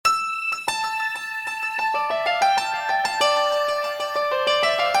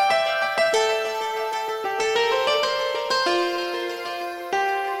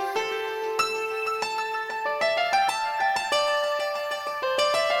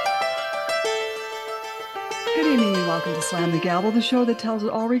Good evening and welcome to Slam the Gavel, the show that tells it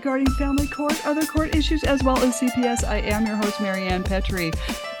all regarding family court, other court issues, as well as CPS. I am your host, Marianne Petrie.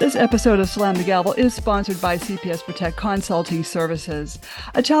 This episode of Slam the Gavel is sponsored by CPS Protect Consulting Services.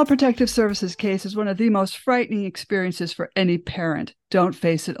 A child protective services case is one of the most frightening experiences for any parent. Don't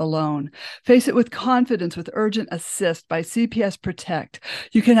face it alone. Face it with confidence with Urgent Assist by CPS Protect.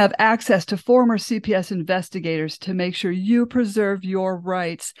 You can have access to former CPS investigators to make sure you preserve your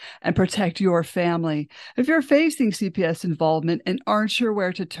rights and protect your family. If you're facing CPS involvement and aren't sure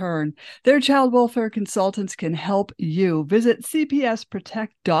where to turn, their child welfare consultants can help you. Visit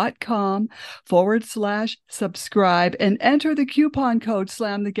cpsprotect.com/subscribe and enter the coupon code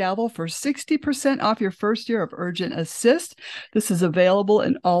Slam the Gavel for 60% off your first year of Urgent Assist. This is available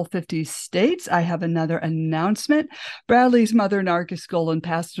in all 50 states. I have another announcement. Bradley's mother, Nargis Golan,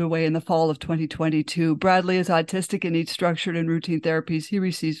 passed away in the fall of 2022. Bradley is autistic and needs structured and routine therapies he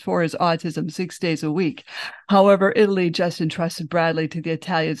receives for his autism 6 days a week. However, Italy just entrusted Bradley to the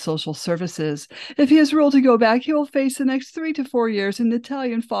Italian Social Services. If he is ruled to go back, he will face the next 3 to 4 years in the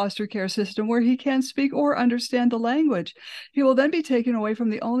Italian foster care system where he can't speak or understand the language. He will then be taken away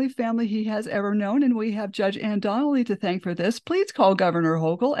from the only family he has ever known, and we have Judge Ann Donnelly to thank for this. Please call Governor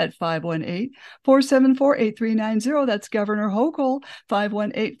Hochul at 518-474-8390. That's Governor Hochul,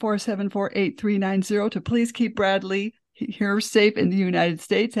 518-474-8390 to please keep Bradley here safe in the United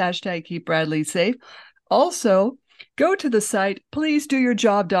States. Hashtag keep Bradley safe. Also, go to the site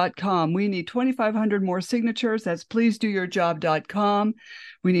pleasedoyourjob.com. We need 2,500 more signatures. That's pleasedoyourjob.com.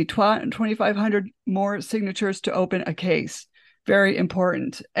 We need 2,500 more signatures to open a case. Very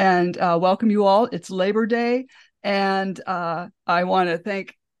important. And welcome you all. It's Labor Day. And I want to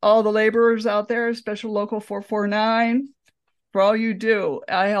thank all the laborers out there, Special Local 449, for all you do.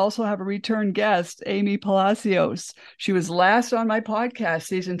 I also have a return guest, Amy Palacios. She was last on my podcast,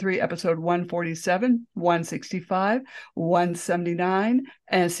 season 3, episode 147, 165, 179,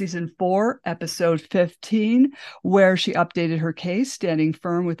 and season 4, episode 15, where she updated her case, standing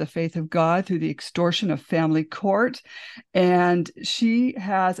firm with the faith of God through the extortion of family court. And she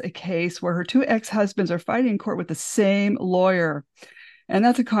has a case where her 2 ex-husbands are fighting in court with the same lawyer. And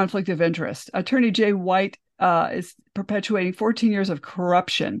that's a conflict of interest. Attorney Jay White is perpetuating 14 years of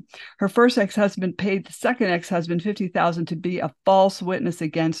corruption. Her first ex-husband paid the second ex-husband $50,000 to be a false witness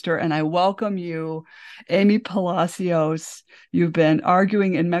against her. And I welcome you, Amy Palacios. You've been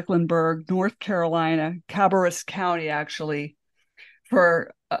arguing in Mecklenburg, North Carolina, Cabarrus County, actually,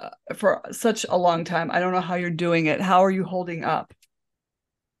 for such a long time. I don't know how you're doing it. How are you holding up?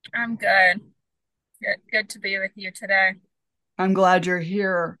 I'm good. Good to be with you today. I'm glad you're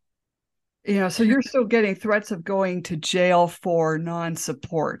here. So you're still getting threats of going to jail for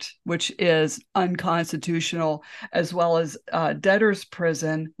non-support, which is unconstitutional, as well as debtor's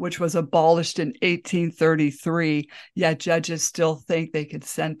prison, which was abolished in 1833, yet judges still think they could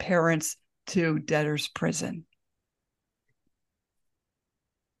send parents to debtor's prison.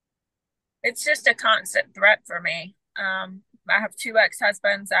 It's just a constant threat for me. I have 2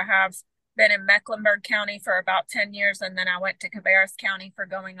 ex-husbands. I have been in Mecklenburg County for about 10 years, and then I went to Cabarrus County for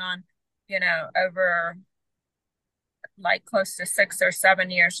going on, over like close to 6 or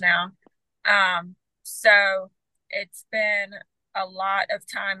 7 years now. So it's been a lot of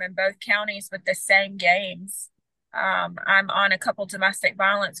time in both counties with the same games. I'm on a couple domestic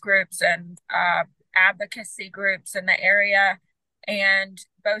violence groups and advocacy groups in the area, and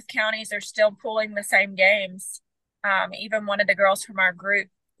both counties are still pulling the same games. Even one of the girls from our group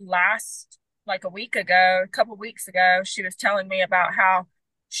like a couple weeks ago, she was telling me about how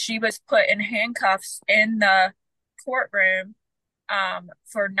she was put in handcuffs in the courtroom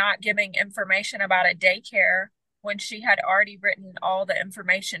for not giving information about a daycare when she had already written all the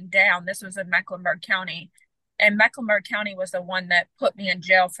information down. This was in Mecklenburg County. And Mecklenburg County was the one that put me in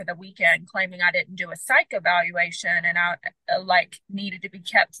jail for the weekend, claiming I didn't do a psych evaluation and I needed to be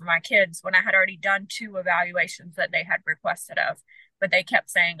kept for my kids when I had already done 2 evaluations that they had requested of. But they kept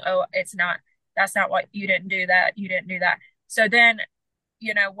saying, oh, that's not what, you didn't do that. You didn't do that. So then,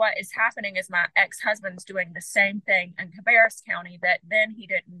 what is happening is my ex-husband's doing the same thing in Cabarrus County that then he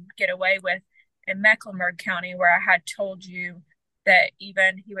didn't get away with in Mecklenburg County, where I had told you that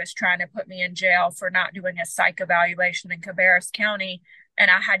even he was trying to put me in jail for not doing a psych evaluation in Cabarrus County. And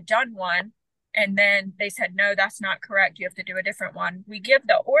I had done one. And then they said, no, that's not correct. You have to do a different one. We give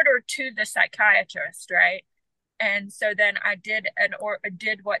the order to the psychiatrist, right? And so then I did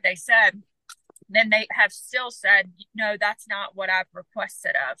did what they said. Then they have still said, no, that's not what I've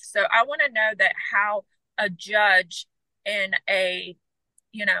requested of. So I want to know that how a judge in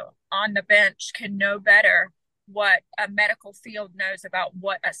on the bench can know better what a medical field knows about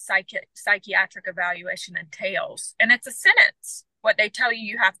what a psychiatric evaluation entails. And it's a sentence, what they tell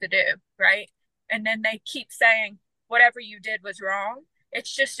you have to do, right? And then they keep saying, whatever you did was wrong.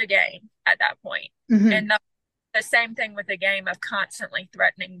 It's just a game at that point. Mm-hmm. And the same thing with the game of constantly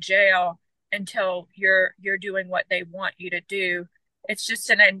threatening jail until you're doing what they want you to do. It's just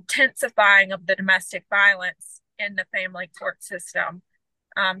an intensifying of the domestic violence in the family court system.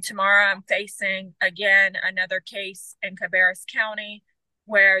 Tomorrow I'm facing again another case in Cabarrus County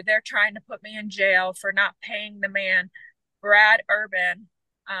where they're trying to put me in jail for not paying the man, Brad Urban,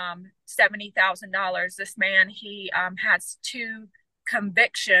 $70,000. This man, he has two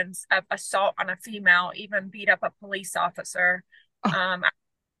convictions of assault on a female, even beat up a police officer. Oh, I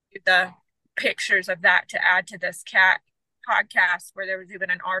the pictures of that to add to this cat podcast, where there was even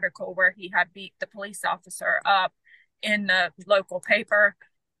an article where he had beat the police officer up in the local paper.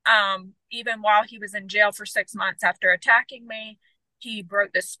 Even while he was in jail for 6 months after attacking me, he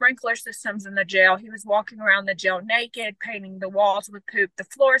broke the sprinkler systems in the jail. He was walking around the jail naked, painting the walls with poop, the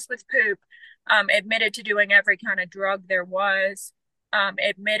floors with poop, admitted to doing every kind of drug there was,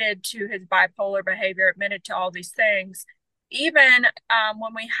 admitted to his bipolar behavior, admitted to all these things. Even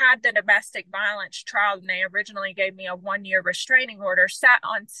when we had the domestic violence trial and they originally gave me a 1-year restraining order, sat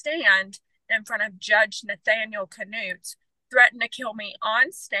on stand in front of Judge Nathaniel Knutz, threatened to kill me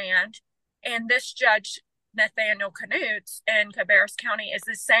on stand. And this judge, Nathaniel Knutz in Cabarrus County, is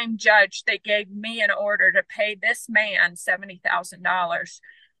the same judge that gave me an order to pay this man $70,000.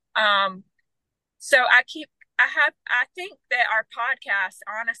 So I think that our podcast,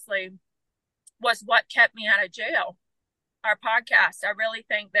 honestly, was what kept me out of jail. Our podcast. I really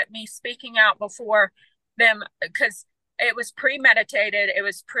think that me speaking out before them, because it was premeditated, it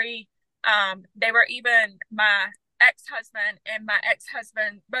was they were even my ex-husband and my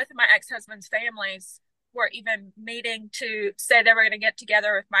ex-husband, both of my ex-husband's families were even meeting to say they were going to get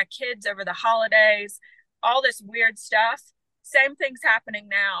together with my kids over the holidays, all this weird stuff. Same thing's happening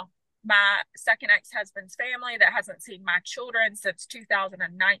now. My second ex-husband's family that hasn't seen my children since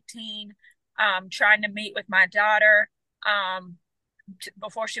 2019, trying to meet with my daughter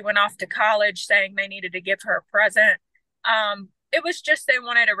before she went off to college, saying they needed to give her a present. It was just they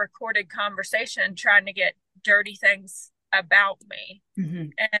wanted a recorded conversation trying to get dirty things about me. mm-hmm.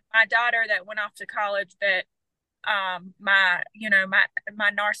 And my daughter that went off to college that my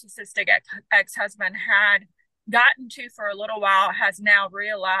narcissistic ex-husband had gotten to for a little while has now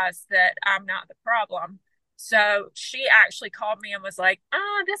realized that I'm not the problem. So she actually called me and was like,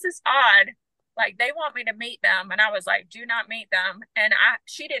 "Oh, this is odd. Like they want me to meet them." And I was like, "Do not meet them." And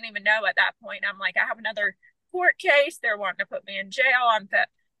she didn't even know at that point. I'm like, "I have another court case. They're wanting to put me in jail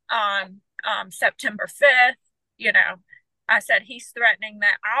on September 5th. You know, I said, he's threatening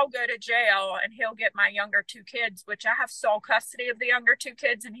that I'll go to jail and he'll get my younger two kids, which I have sole custody of the younger two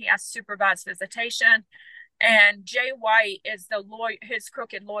kids, and he has supervised visitation. And Jay White is the lawyer, his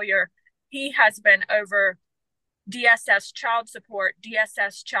crooked lawyer. He has been over DSS child support,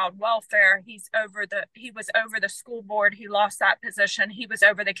 DSS child welfare. He was over the school board. He lost that position. He was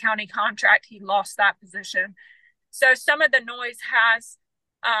over the county contract. He lost that position. So some of the noise has,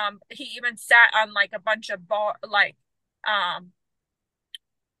 he even sat on like a bunch of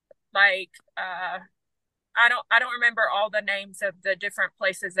I don't remember all the names of the different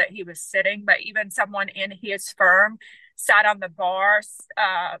places that he was sitting, but even someone in his firm sat on the bars,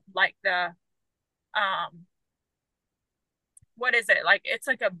 like the what is it? Like it's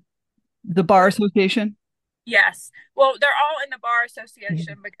like The bar association. yes. Well, they're all in the bar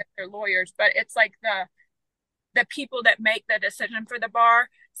association because they're lawyers, but it's like the people that make the decision for the bar.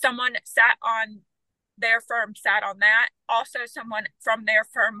 Someone sat on their firm sat on that. Also, someone from their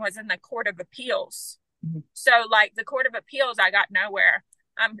firm was in the Court of Appeals. Mm-hmm. So, like the Court of Appeals, I got nowhere.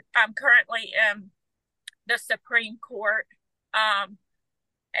 I'm currently in the Supreme Court, and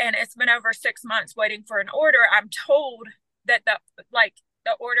it's been over 6 months waiting for an order. I'm told that the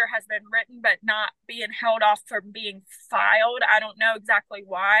order has been written, but not being held off from being filed. I don't know exactly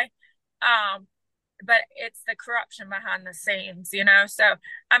why. But it's the corruption behind the scenes, you know? So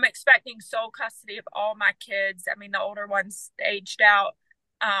I'm expecting sole custody of all my kids. I mean, the older ones aged out.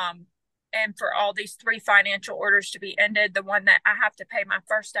 And for all these 3 financial orders to be ended, the one that I have to pay my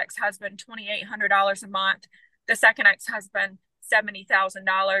first ex-husband $2,800 a month, the second ex-husband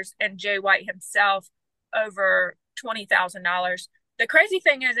 $70,000, and Jay White himself over $20,000. The crazy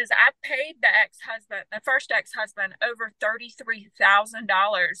thing is I paid the first ex-husband, over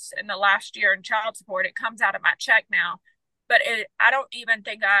 $33,000 in the last year in child support. It comes out of my check now, but I don't even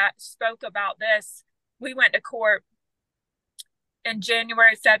think I spoke about this. We went to court in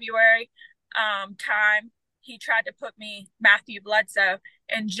January, February time, he tried to put me, Matthew Bledsoe,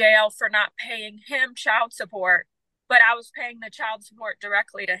 in jail for not paying him child support, but I was paying the child support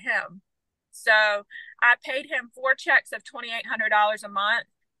directly to him. So I paid him 4 checks of $2,800 a month,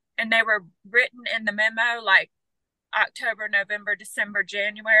 and they were written in the memo like October, November, December,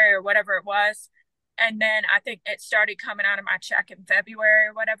 January, or whatever it was. And then I think it started coming out of my check in February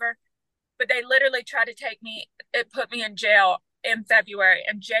or whatever. But they literally tried to it put me in jail in February.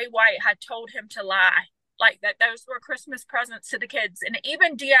 And Jay White had told him to lie, like that those were Christmas presents to the kids. And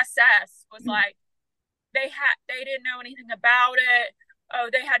even DSS was like, they didn't know anything about it. Oh,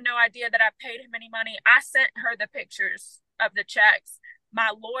 they had no idea that I paid him any money. I sent her the pictures of the checks. My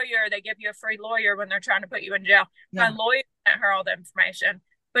lawyer, they give you a free lawyer when they're trying to put you in jail. Yeah. My lawyer sent her all the information,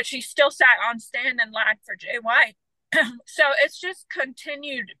 but she still sat on stand and lied for Jay White. So it's just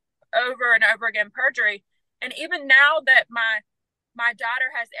continued over and over again, perjury. And even now that my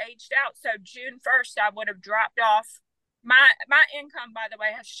daughter has aged out, so June 1st, I would have dropped off. My income, by the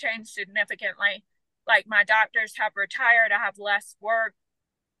way, has changed significantly. Like, my doctors have retired. I have less work.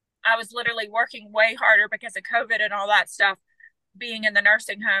 I was literally working way harder because of COVID and all that stuff, being in the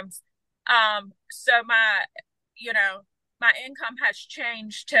nursing homes. So my income has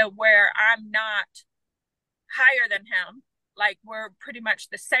changed to where I'm not higher than him. Like, we're pretty much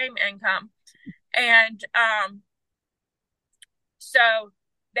the same income. And so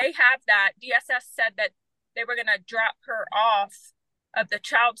they have that. DSS said that they were going to drop her off of the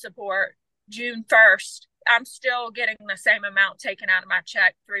child support June 1st. I'm still getting the same amount taken out of my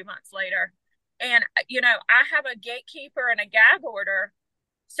check 3 months later. And, I have a gatekeeper and a gag order,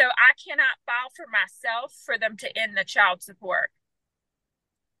 so I cannot file for myself for them to end the child support.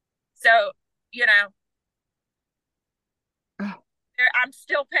 So, I'm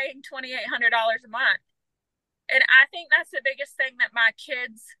still paying $2,800 a month. And I think that's the biggest thing that my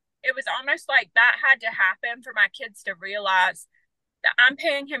kids, it was almost like that had to happen for my kids to realize that I'm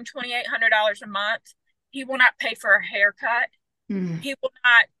paying him $2,800 a month. He will not pay for a haircut. He will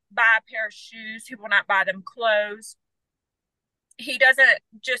not buy a pair of shoes. He will not buy them clothes. He doesn't,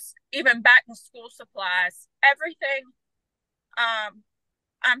 just even back to school supplies, everything.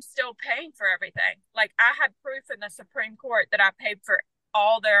 I'm still paying for everything. Like, I had proof in the Supreme Court that I paid for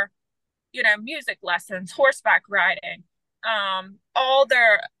all their, music lessons, horseback riding, all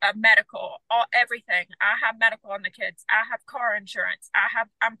their medical, everything. I have medical on the kids. I have car insurance.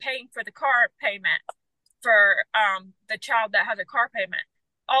 I'm paying for the car payment for the child that has a car payment.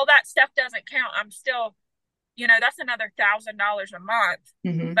 All that stuff doesn't count. I'm still, that's another $1,000 a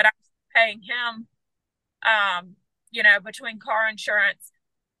month, but I'm paying him, between car insurance,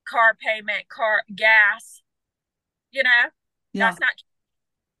 car payment, car gas, that's not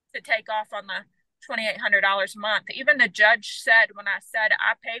to take off on the $2,800 a month. Even the judge said, when I said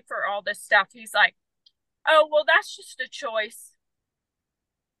I pay for all this stuff, he's like, oh, well, that's just a choice.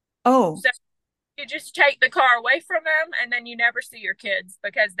 Oh, so you just take the car away from them, and then you never see your kids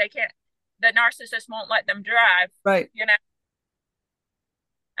because the narcissist won't let them drive. Right.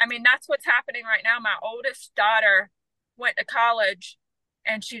 I mean, that's what's happening right now. My oldest daughter went to college,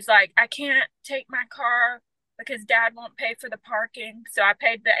 and she's like, I can't take my car because dad won't pay for the parking. So I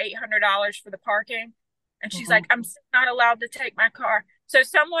paid the $800 for the parking. And she's like, I'm not allowed to take my car. So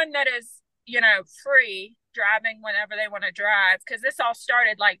someone that is, free driving whenever they want to drive, because this all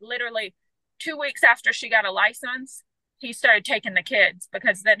started like literally 2 weeks after she got a license, he started taking the kids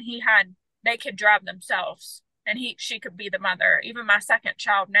because then they could drive themselves, and she could be the mother. Even my second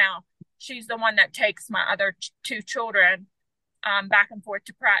child now, she's the one that takes my other two children back and forth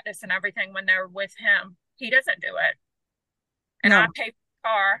to practice and everything when they're with him. He doesn't do it. And I pay for the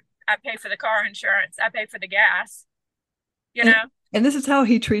car. I pay for the car insurance. I pay for the gas, And this is how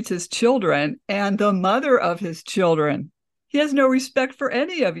he treats his children and the mother of his children. He has no respect for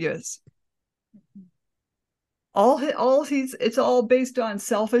any of you. It's all based on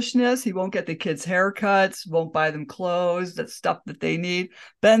selfishness. He won't get the kids haircuts, won't buy them clothes, that stuff that they need.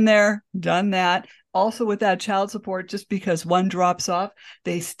 Been there, done that. Also with that child support, just because one drops off,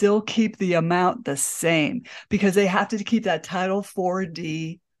 they still keep the amount the same because they have to keep that Title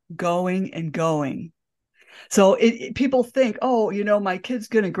 4D going and going. So people think, oh, my kid's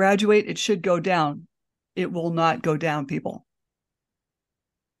going to graduate, it should go down. It will not go down, people.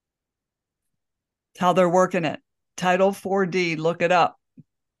 It's how they're working it. Title 4D, look it up.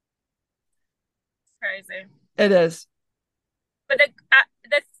 Crazy. It is. But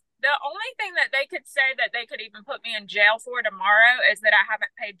the only thing that they could say that they could even put me in jail for tomorrow is that I haven't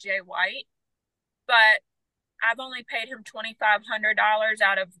paid Jay White. But I've only paid him $2,500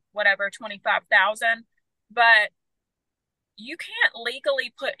 out of whatever, $25,000. But you can't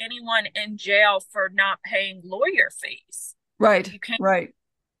legally put anyone in jail for not paying lawyer fees. Right. You can't. Right.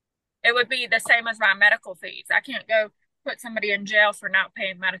 It would be the same as my medical fees. I can't go put somebody in jail for not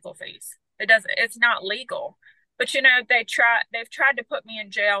paying medical fees. It doesn't, it's not legal. But they've tried to put me in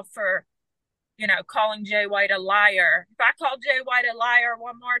jail for, calling Jay White a liar. If I call Jay White a liar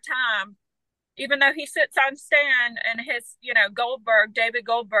one more time, even though he sits on stand and David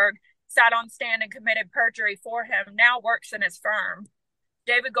Goldberg sat on stand and committed perjury for him, now works in his firm.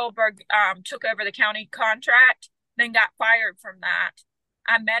 David Goldberg took over the county contract, then got fired from that.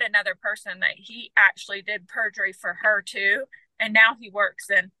 I met another person that he actually did perjury for her too, and now he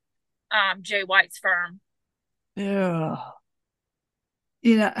works in Jay White's firm. Yeah.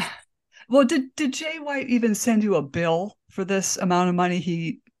 You know, well, did Jay White even send you a bill for this amount of money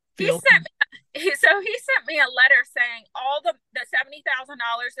he He feels? sent he sent me a letter saying all the $70,000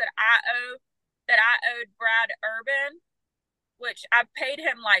 that I owed Brad Urban, which I paid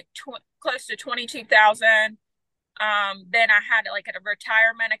him like close to 22,000. Then I had like a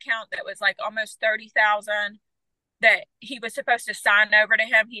retirement account that was like almost 30,000 that he was supposed to sign over to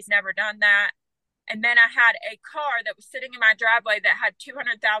him. He's never done that. And then I had a car that was sitting in my driveway that had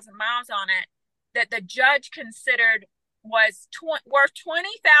 200,000 miles on it that the judge considered was worth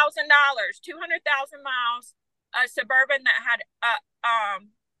 $20,000, 200,000 miles, a Suburban that had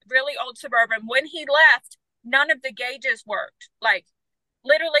really old Suburban. When he left, none of the gauges worked. Like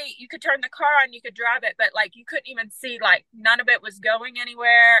literally you could turn the car on, you could drive it, but like you couldn't even see, like none of it was going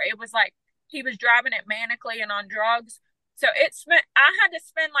anywhere. It was like he was driving it manically and on drugs. So I had to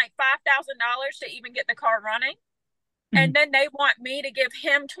spend like $5,000 to even get the car running. And then they want me to give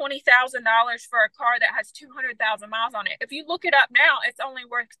him $20,000 for a car that has 200,000 miles on it. If you look it up now, it's only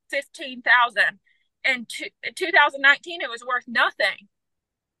worth 15,000. In 2019, it was worth nothing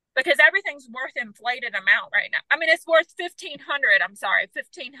because everything's worth inflated amount right now. I mean, it's worth 1,500. I'm sorry,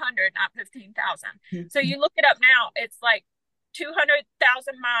 1,500, not 15,000. So you look it up now, it's like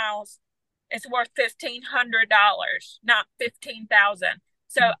 200,000 miles. It's worth $1,500, not 15,000.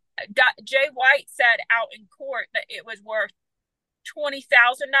 So Jay White said out in court that it was worth $20,000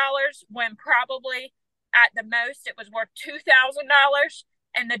 when probably at the most it was worth $2,000,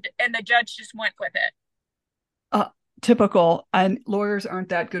 and the judge just went with it. Typical, and lawyers aren't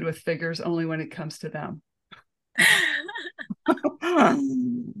that good with figures, only when it comes to them.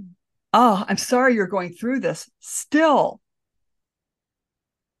 Oh, I'm sorry you're going through this still.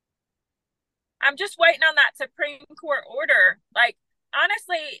 I'm just waiting on that Supreme Court order. Like,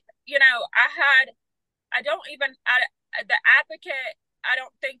 honestly, the advocate, I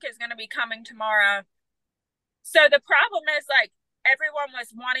don't think is going to be coming tomorrow. So the problem is, like, everyone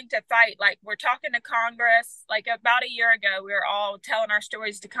was wanting to fight. Like, we're talking to Congress. Like, about a year ago, we were all telling our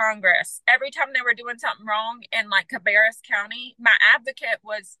stories to Congress. Every time they were doing something wrong in, like, Cabarrus County, my advocate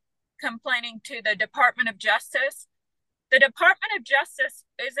was complaining to the Department of Justice. The Department of Justice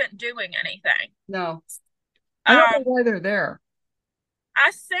isn't doing anything. No. I don't know why they're there.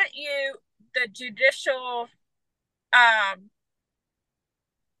 I sent you the judicial,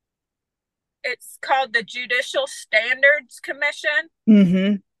 it's called the Judicial Standards Commission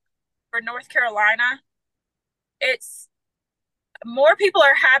for North Carolina. It's more people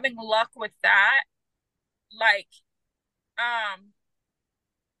are having luck with that. Like,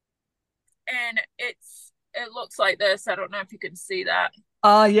 and it looks like this. I don't know if you can see that.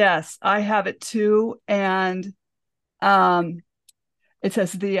 Yes, I have it too. And it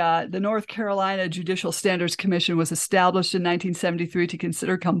says the North Carolina Judicial Standards Commission was established in 1973 to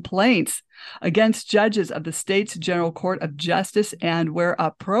consider complaints against judges of the state's General Court of Justice and, where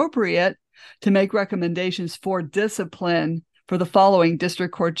appropriate, to make recommendations for discipline for the following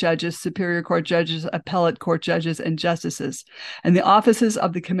district court judges, superior court judges, appellate court judges, and justices. And the offices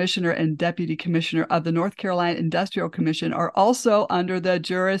of the commissioner and deputy commissioner of the North Carolina Industrial Commission are also under the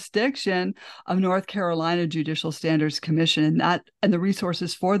jurisdiction of North Carolina Judicial Standards Commission. And the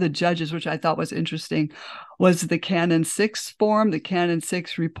resources for the judges, which I thought was interesting, was the Canon 6 form, the Canon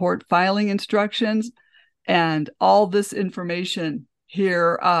 6 report filing instructions, and all this information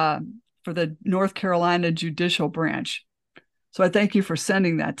here for the North Carolina Judicial Branch. So I thank you for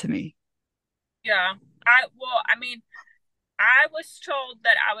sending that to me. Yeah. I was told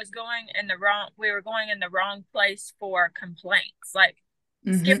that we were going in the wrong place for complaints. Like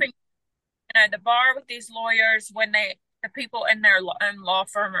skipping, the bar with these lawyers, when the people in their own law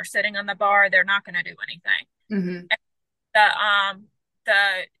firm are sitting on the bar, they're not going to do anything.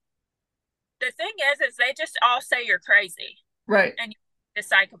 The thing is they just all say you're crazy. Right. And you need a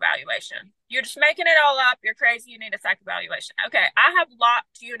psych evaluation. You're just making it all up. You're crazy. You need a psych evaluation. Okay. I have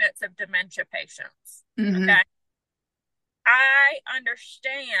locked units of dementia patients. Okay. I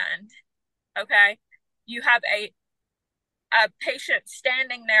understand, okay, you have a patient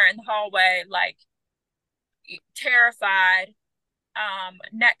standing there in the hallway, like terrified.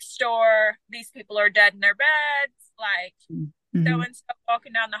 Next door, these people are dead in their beds, like so Mm-hmm. and so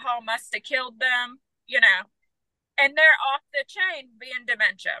walking down the hall must have killed them, you know, and they're off the chain being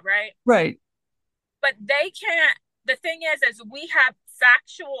dementia, right? Right. But they can't. The thing is we have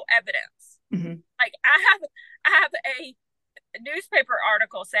factual evidence. Mm-hmm. Like I have a newspaper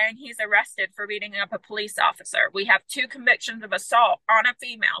article saying he's arrested for beating up a police officer. We have 2 convictions of assault on a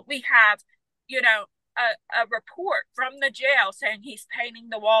female. We have, you know, a report from the jail saying he's painting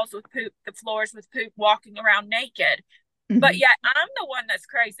the walls with poop, the floors with poop, walking around naked. Mm-hmm. But yet I'm the one that's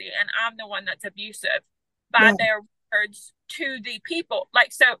crazy and I'm the one that's abusive by Yeah. their words to the people.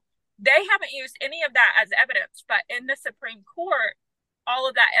 Like, so they haven't used any of that as evidence, but in the Supreme Court, all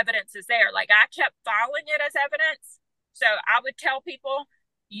of that evidence is there. Like, I kept filing it as evidence. So I would tell people,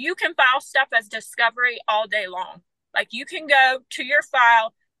 you can file stuff as discovery all day long. Like, you can go to your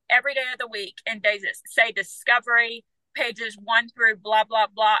file every day of the week and say discovery pages 1 through blah, blah,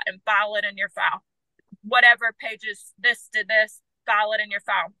 blah, and file it in your file. Whatever pages this to this, file it in your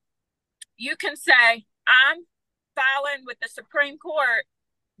file. You can say, I'm filing with the Supreme Court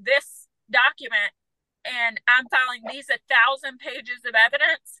this document and I'm filing these 1,000 pages of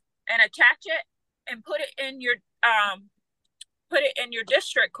evidence and attach it and put it in your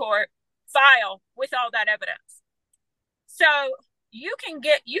district court file with all that evidence. So you can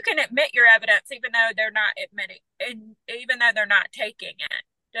admit your evidence even though they're not admitting, even though they're not taking it.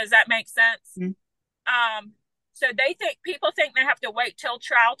 Does that make sense? Mm-hmm. So people think they have to wait till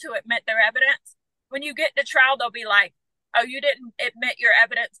trial to admit their evidence. When you get to trial, they'll be like, oh, you didn't admit your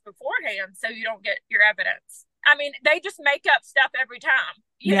evidence beforehand, so you don't get your evidence. I mean, they just make up stuff every time,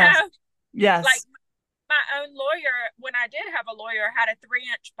 you Yes. know? Yes. Like, my own lawyer, when I did have a lawyer, had a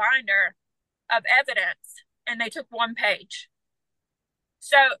 3-inch binder of evidence, and they took 1 page.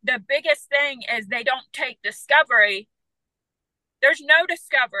 So the biggest thing is they don't take discovery. There's no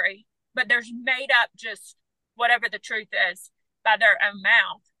discovery, but there's made up just whatever the truth is by their own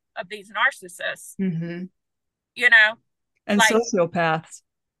mouth of these narcissists, Mm-hmm. you know? And Like, sociopaths,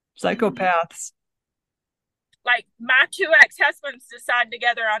 psychopaths. like my 2 ex-husbands decided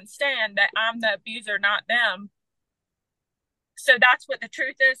together on stand that I'm the abuser, not them. So that's what the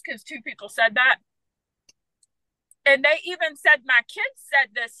truth is, because 2 people said that. And they even said my kids said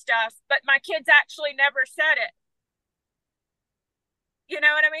this stuff, but my kids actually never said it. You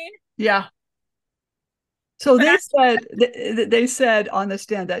know what I mean? Yeah. So But they said on the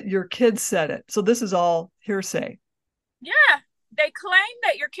stand that your kids said it. So this is all hearsay. yeah, they claim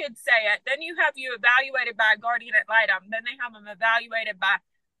that your kids say it. Then you have you evaluated by a guardian ad litem. Then they have them evaluated by,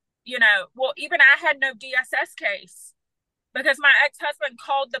 well, even I had no DSS case because my ex-husband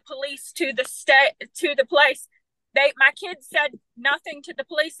called the police to the place. My kids said nothing to the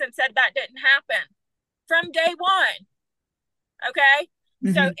police and said that didn't happen from day 1. Okay.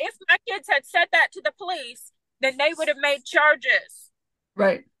 Mm-hmm. So if my kids had said that to the police, then they would have made charges.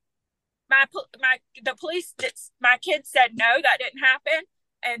 Right. The police, my kids said no, that didn't happen,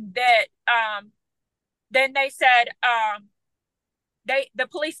 and that then they said the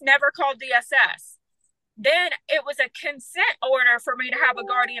police never called DSS. Then it was a consent order for me to have a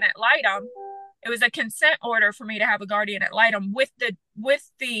guardian ad litem. It was a consent order for me to have a guardian ad litem with the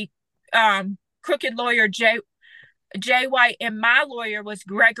crooked lawyer Jay White, and my lawyer was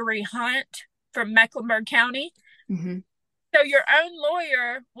Gregory Hunt from Mecklenburg County. Mm-hmm. So your own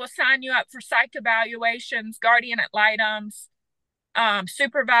lawyer will sign you up for psych evaluations, guardian ad litems,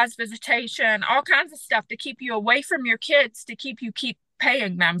 supervised visitation, all kinds of stuff to keep you away from your kids, to keep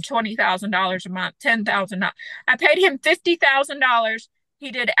paying them $20,000 a month, $10,000. I paid him $50,000. He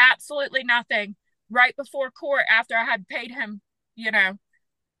did absolutely nothing. Right before court, after I had paid him,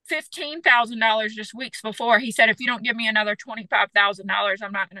 $15,000 just weeks before, he said, if you don't give me another $25,000,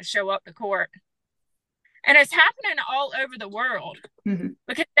 I'm not going to show up to court. And it's happening all over the world. Mm-hmm.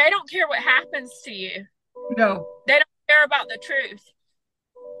 Because they don't care what happens to you. No. They don't care about the truth.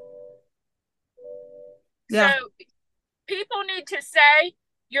 Yeah. So people need to say,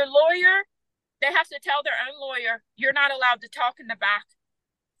 your lawyer, they have to tell their own lawyer, you're not allowed to talk in the back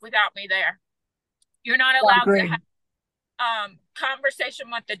without me there. You're not allowed to have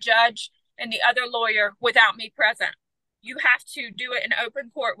conversation with the judge and the other lawyer without me present. You have to do it in open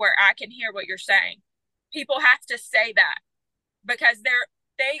court where I can hear what you're saying. People have to say that because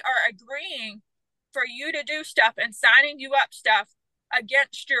they are agreeing for you to do stuff and signing you up stuff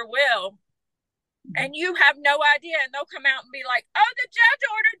against your will, and you have no idea, and they'll come out and be like, oh, the judge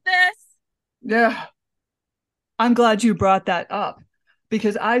ordered this. Yeah. I'm glad you brought that up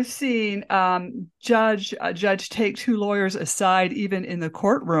because I've seen a judge take two lawyers aside, even in the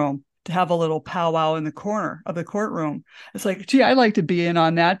courtroom, to have a little powwow in the corner of the courtroom. It's like, gee, I'd like to be in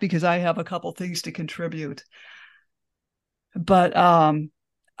on that because I have a couple things to contribute. But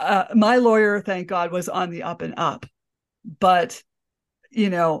my lawyer, thank God, was on the up and up. But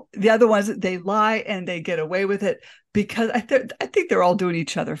the other ones, they lie and they get away with it because I think they're all doing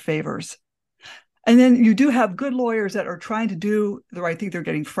each other favors. And then you do have good lawyers that are trying to do the right thing. They're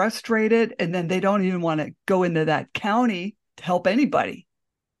getting frustrated, and then they don't even want to go into that county to help anybody.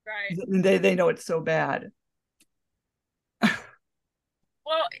 Right. They know it's so bad.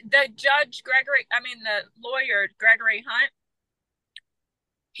 Well, the lawyer, Gregory Hunt,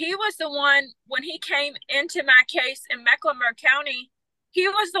 he was the one, when he came into my case in Mecklenburg County, he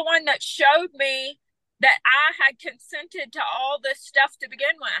was the one that showed me that I had consented to all this stuff to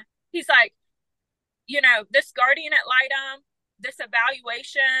begin with. He's like, this guardian ad litem, this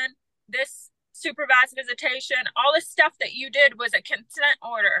evaluation, this supervised visitation, all this stuff that you did was a consent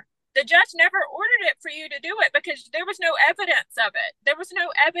order. The judge never ordered it for you to do it because there was no evidence of it. There was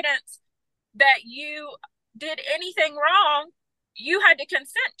no evidence that you did anything wrong. You had to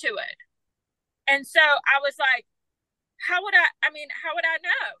consent to it. And so I was like, how would I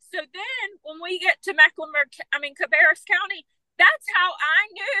know? So then when we get to Cabarrus County, that's how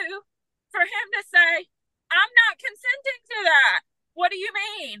I knew for him to say, I'm not consenting to that. What do you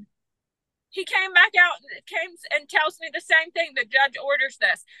mean? He came back out and tells me the same thing. The judge orders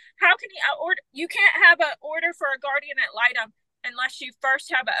this. How can he order? You can't have an order for a guardian ad litem unless you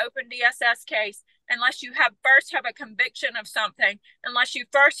first have an open DSS case, unless you first have a conviction of something, unless you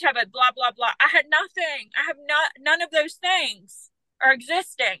first have a blah, blah, blah. I had nothing. I have none of those things are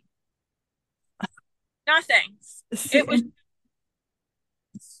existing. Nothing. It was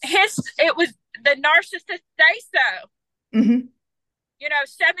the narcissist say so. Mm-hmm.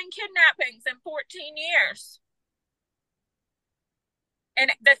 7 kidnappings in 14 years.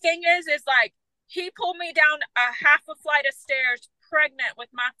 And the thing is like, he pulled me down a half a flight of stairs, pregnant with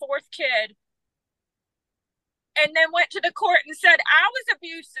my 4th kid, and then went to the court and said I was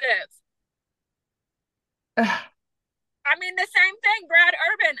abusive. The same thing, Brad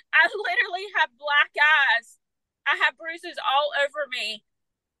Urban. I literally have black eyes. I have bruises all over me.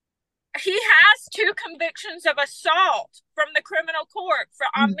 He has 2 convictions of assault from the criminal court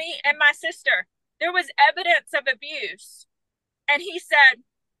on me and my sister. There was evidence of abuse. And he said,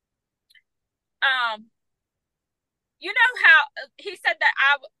 how he said that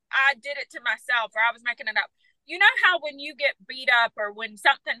I did it to myself, or I was making it up. You know how when you get beat up or when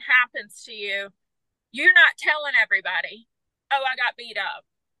something happens to you, you're not telling everybody, oh, I got beat up.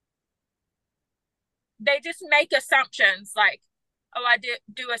 They just make assumptions like, oh, I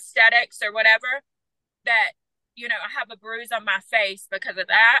do aesthetics or whatever, that, I have a bruise on my face because of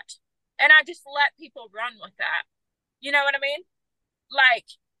that. And I just let people run with that. You know what I mean? Like,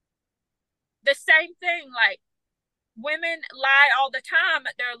 the same thing, like, women lie all the time.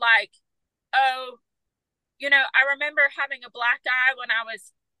 They're like, oh, I remember having a black eye when I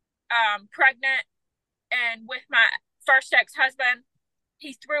was pregnant, and with my first ex-husband,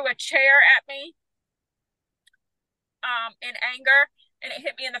 he threw a chair at me in anger, and it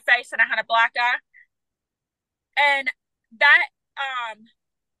hit me in the face, and I had a black eye. And that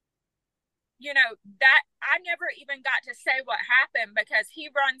that I never even got to say what happened, because he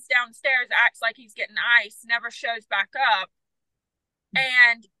runs downstairs, acts like he's getting ice, never shows back up.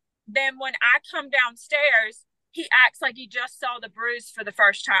 And then when I come downstairs, he acts like he just saw the bruise for the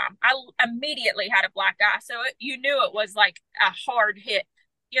first time. I immediately had a black eye. So you knew it was like a hard hit.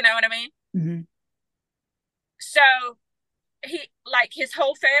 You know what I mean? Mm-hmm. So his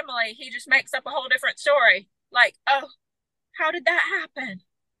whole family, he just makes up a whole different story. Like, oh, how did that happen?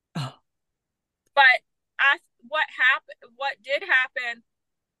 Oh. But what did happen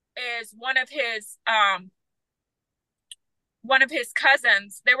is one of his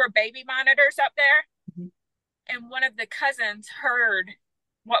cousins, there were baby monitors up there. Mm-hmm. And one of the cousins heard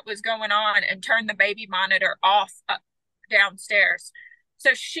what was going on and turned the baby monitor off downstairs.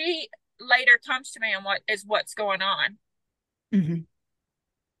 So she later comes to me and what's going on. Mm-hmm.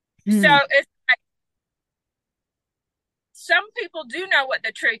 So it's like, some people do know what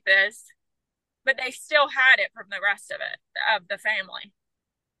the truth is, but they still hide it from the rest of the family.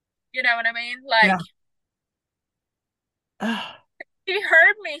 You know what I mean? Like, he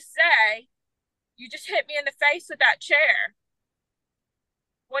heard me say, you just hit me in the face with that chair.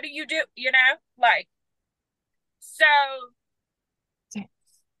 What do? Like, so.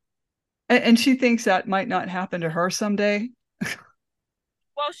 And she thinks that might not happen to her someday.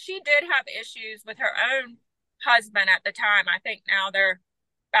 Well, she did have issues with her own husband at the time. I think now they're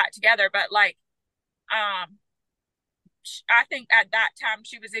back together, but like, um, I think at that time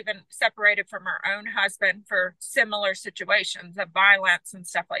she was even separated from her own husband for similar situations of violence and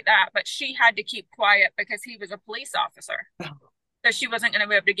stuff like that. But she had to keep quiet because he was a police officer. So she wasn't going to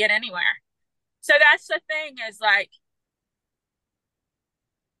be able to get anywhere. So that's the thing is like,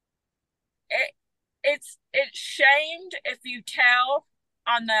 it, it's shamed if you tell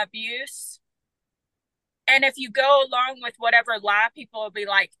on the abuse. And if you go along with whatever lie, people will be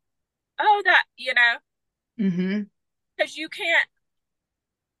like, oh, that, Mm-hmm. because you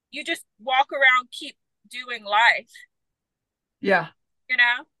just walk around, keep doing life, Yeah. you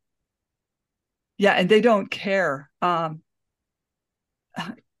know? Yeah. And they don't care.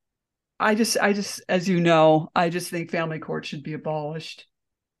 I just, as you know, I just think family court should be abolished.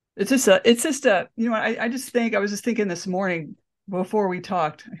 It's just a, I just think, I was just thinking this morning before we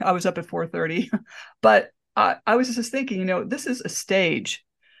talked, I was up at 4:30, but I was just thinking, this is a stage.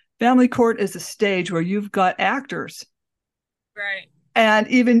 Family court is a stage where you've got actors. Right. And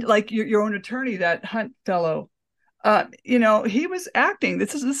even like your own attorney, that Hunt fellow, he was acting.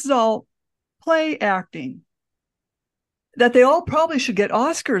 This is all play acting that they all probably should get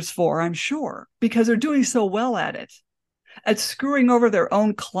Oscars for, I'm sure, because they're doing so well at it, at screwing over their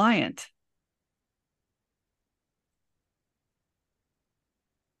own client.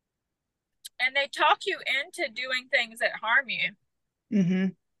 And they talk you into doing things that harm you, Mm-hmm.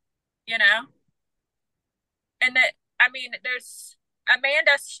 you know? And that, I mean, there's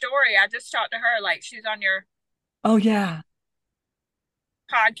Amanda's story. I just talked to her, like she's on your Oh yeah.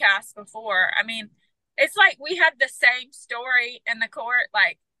 podcast before. I mean, it's like we had the same story in the court,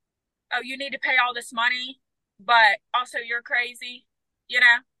 like, oh, you need to pay all this money, but also you're crazy, you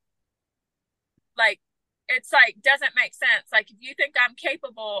know? Like, it's like, doesn't make sense. Like, if you think I'm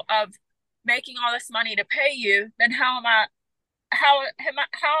capable of making all this money to pay you, then how am I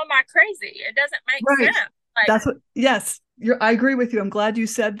crazy? It doesn't make Right. sense. Like, That's what, yes, I agree with you. I'm glad you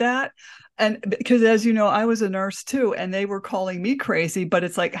said that. And because as you know, I was a nurse too, and they were calling me crazy, but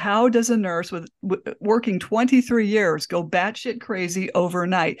it's like, how does a nurse with working 23 years go batshit crazy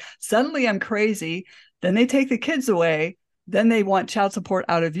overnight? Suddenly I'm crazy. Then they take the kids away. Then they want child support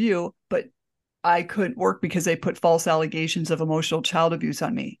out of you. But I couldn't work because they put false allegations of emotional child abuse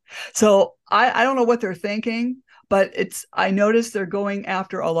on me. So I don't know what they're thinking, but I noticed they're going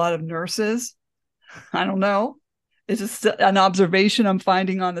after a lot of nurses. I don't know. It's just an observation I'm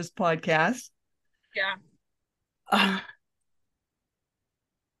finding on this podcast. yeah. Uh,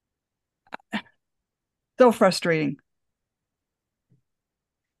 so frustrating.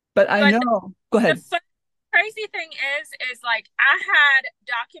 But I But know. Go the ahead. crazy thing is like I had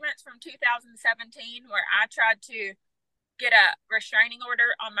documents from 2017 where I tried to get a restraining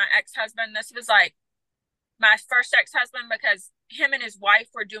order on my ex-husband. This was like my first ex-husband because him and his wife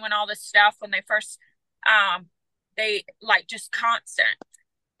were doing all this stuff when they first they like just constant.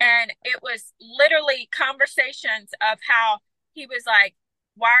 And it was literally conversations of how he was like,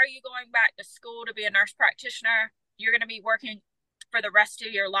 why are you going back to school to be a nurse practitioner? You're going to be working for the rest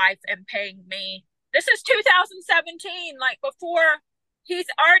of your life and paying me. This is 2017, like before he's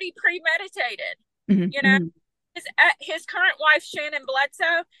already premeditated. Mm-hmm, You know, mm-hmm. his current wife, Shannon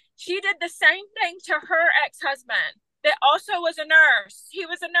Bledsoe, she did the same thing to her ex-husband that also was a nurse. He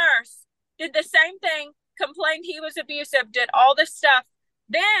was a nurse, did the same thing, complained he was abusive, did all this stuff.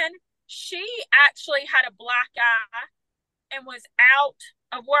 Then she actually had a black eye and was out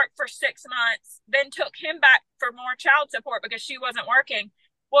of work for 6 months, then took him back for more child support because she wasn't working.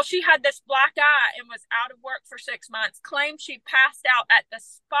 Well, she had this black eye and was out of work for 6 months, claimed she passed out at the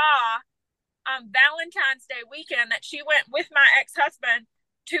spa on Valentine's Day weekend, that she went with my ex-husband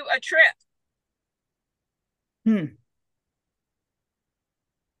to a trip. Hmm.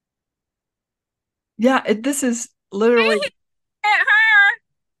 Yeah, this is He literally, hit her.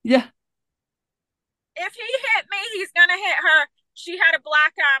 yeah. If he hit me, he's gonna hit her. She had a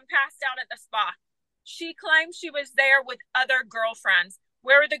black eye and passed out at the spa. She claimed she was there with other girlfriends.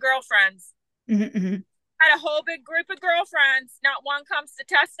 Where were the girlfriends? Mm-hmm, mm-hmm. Had a whole big group of girlfriends. Not one comes to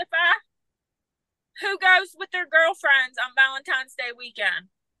testify. Who goes with their girlfriends on Valentine's Day weekend?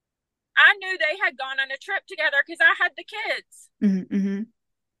 I knew they had gone on a trip together because I had the kids. Mm-hmm, mm-hmm.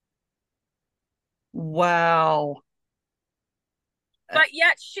 Wow. But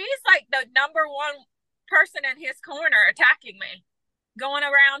yet she's like the number one person in his corner attacking me, going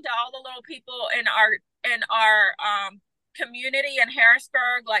around to all the little people in our community in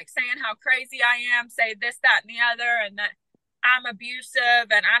Harrisburg, like saying how crazy I am, say this, that, and the other, and that I'm abusive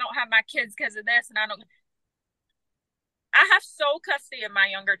and I don't have my kids because of this, and I have sole custody of my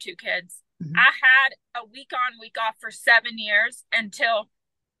younger two kids. Mm-hmm. I had a week on, week off for 7 years until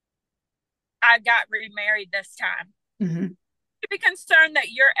I got remarried this time. Mm-hmm. To be concerned that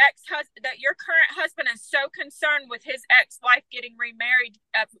your ex-husband, that your current husband is so concerned with his ex-wife getting remarried,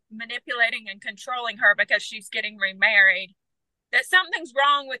 of manipulating and controlling her because she's getting remarried, that something's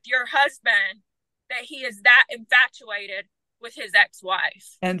wrong with your husband, that he is that infatuated with his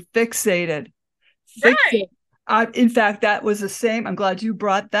ex-wife. And fixated. Right. Fixated. In fact, that was the same. I'm glad you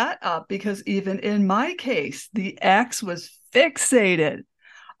brought that up because even in my case, the ex was fixated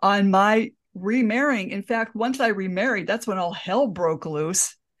on my remarrying. In fact, once I remarried, that's when all hell broke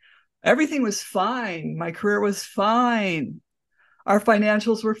loose. Everything was fine. My career was fine. Our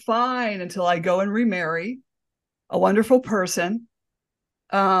financials were fine until I go and remarry a wonderful person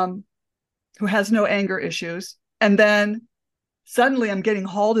um, who has no anger issues. And then suddenly I'm getting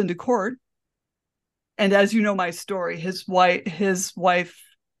hauled into court. And as you know my story, his wife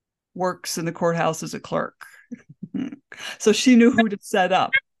works in the courthouse as a clerk. So she knew who to set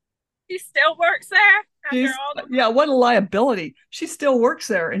up. He still works there after She's all the. yeah, what a liability. She still works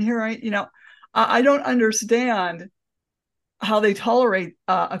there. And here I don't understand how they tolerate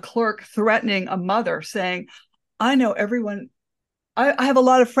a clerk threatening a mother saying, I know everyone. I have a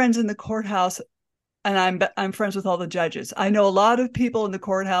lot of friends in the courthouse and I'm friends with all the judges. I know a lot of people in the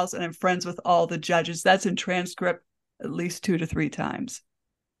courthouse and I'm friends with all the judges. That's in transcript at least 2 to 3 times.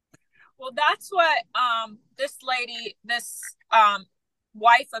 Well, that's what this lady, this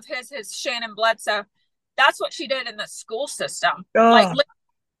wife of his Shannon Bledsoe, that's what she did in the school system. Like, Oh,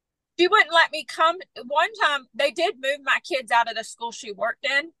 she wouldn't let me come. One time they did move my kids out of the school she worked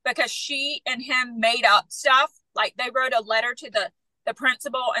in because she and him made up stuff. Like, they wrote a letter to the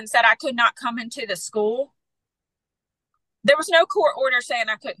principal and said I could not come into the school. There was no court order saying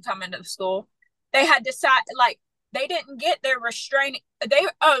I couldn't come into the school. They had decided, like, they didn't get their restraining. They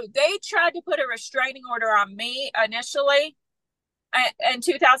tried to put a restraining order on me initially in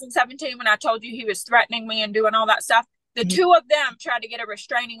 2017 when I told you he was threatening me and doing all that stuff. The mm-hmm. two of them tried to get a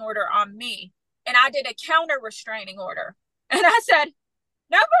restraining order on me, and I did a counter restraining order. And I said,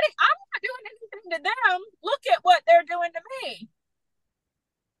 nobody, I'm not doing anything to them. Look at what they're doing to me.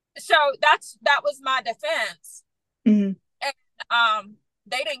 So that was my defense. Mm-hmm. And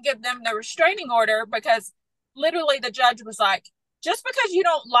they didn't give them the restraining order because literally the judge was like, just because you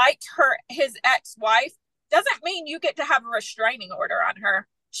don't like his ex-wife doesn't mean you get to have a restraining order on her.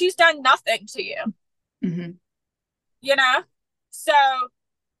 She's done nothing to you. Mm-hmm. You know? So,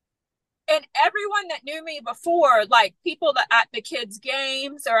 and everyone that knew me before, like people that at the kids'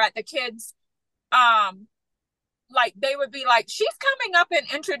 games or at the kids, like they would be like, she's coming up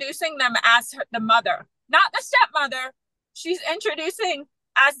and introducing them as the mother, not the stepmother. She's introducing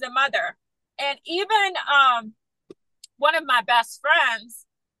as the mother. And even one of my best friends,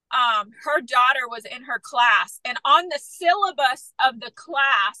 her daughter was in her class, and on the syllabus of the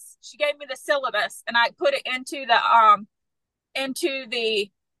class, she gave me the syllabus, and I put it into the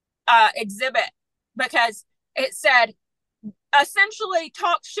exhibit because it said essentially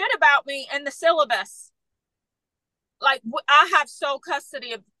talk shit about me in the syllabus. Like, I have sole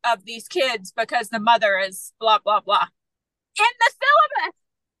custody of these kids because the mother is blah blah blah in the syllabus.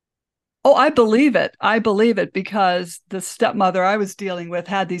 Oh, I believe it. I believe it because the stepmother I was dealing with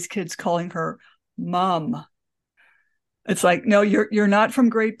had these kids calling her mom. It's like, no, you're not from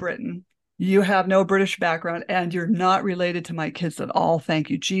Great Britain. You have no British background and you're not related to my kids at all. Thank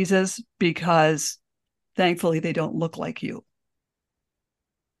you, Jesus, because thankfully they don't look like you.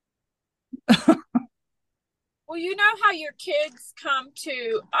 Well, you know how your kids come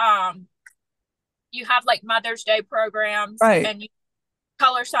to you have like Mother's Day programs Right. and you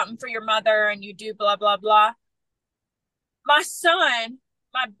color something for your mother and you do blah blah blah. My son,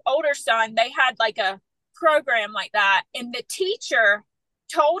 my older son, they had like a program like that, and the teacher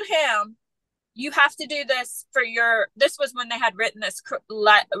told him, you have to do this for this was when they had written this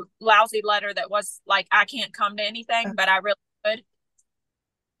lousy letter that was like, I can't come to anything, but I really could.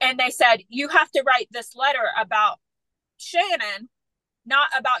 And they said, you have to write this letter about Shannon, not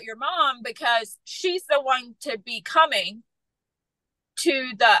about your mom, because she's the one to be coming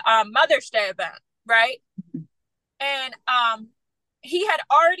to the Mother's Day event, right? And he had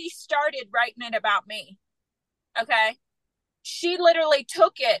already started writing it about me. Okay. She literally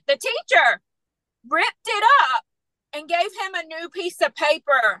took it. The teacher ripped it up and gave him a new piece of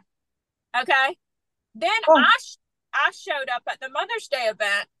paper. Okay. Then Oh. I showed up at the Mother's Day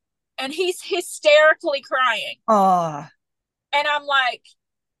event and he's hysterically crying. And I'm like,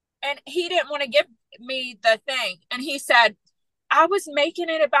 and he didn't want to give me the thing. And he said, I was making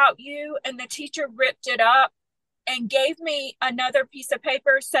it about you and the teacher ripped it up and gave me another piece of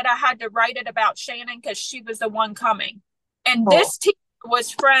paper, said I had to write it about Shannon because she was the one coming. And Oh, this teacher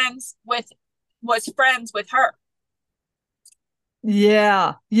was friends with her.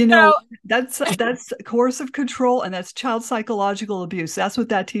 yeah. So, That's coercive control and that's child psychological abuse. That's what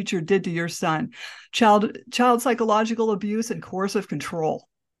that teacher did to your son. Child psychological abuse and coercive control.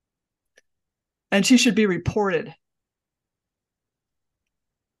 And she should be reported.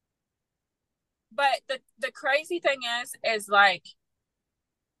 but the crazy thing is like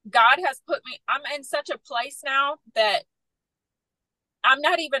God has put me, I'm in such a place now that I'm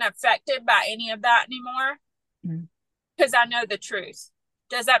not even affected by any of that anymore because I know the truth.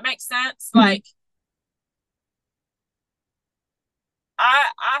 Does that make sense? Mm-hmm. Like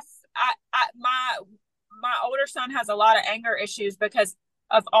my older son has a lot of anger issues because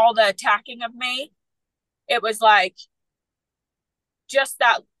of all the attacking of me. It was like just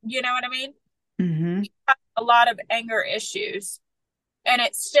that, you know what I mean? Mm-hmm. A lot of anger issues, and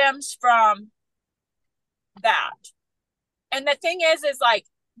it stems from that. And the thing is like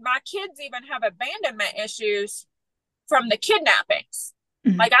my kids even have abandonment issues from the kidnappings.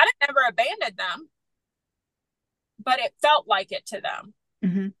 Mm-hmm. Like I didn't ever abandon them, but it felt like it to them.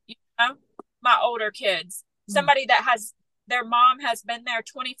 Mm-hmm. You know, my older kids, somebody that has their mom has been there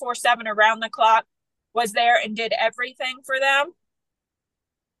 24/7 around the clock, was there and did everything for them.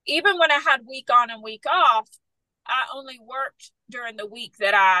 Even when I had week on and week off, I only worked during the week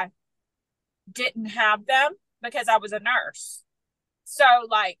that I didn't have them because I was a nurse. So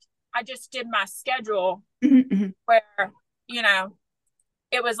like I just did my schedule Mm-hmm. where, you know,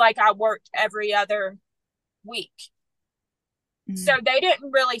 it was like I worked every other week. Mm-hmm. So they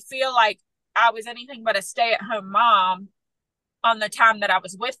didn't really feel like I was anything but a stay-at-home mom on the time that I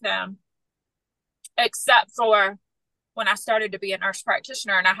was with them, except for when I started to be a nurse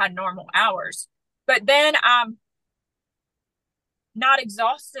practitioner and I had normal hours. But then I'm not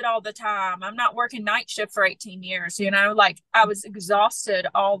exhausted all the time. I'm not working night shift for 18 years, you know, like I was exhausted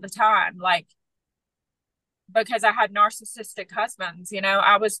all the time, like because I had narcissistic husbands, you know,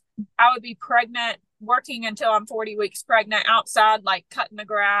 I would be pregnant, working until I'm 40 weeks pregnant outside, like cutting the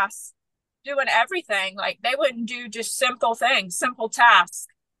grass, doing everything. Like they wouldn't do just simple things, simple tasks.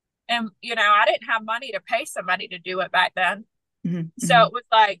 And, you know, I didn't have money to pay somebody to do it back then. Mm-hmm. So it was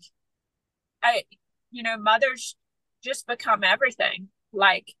like, mothers just become everything.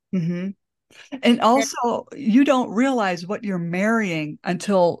 Like, Mm-hmm. And also, you don't realize what you're marrying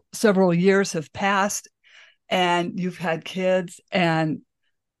until several years have passed and you've had kids, and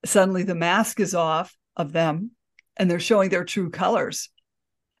suddenly the mask is off of them and they're showing their true colors.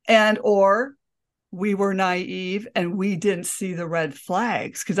 And, or we were naive and we didn't see the red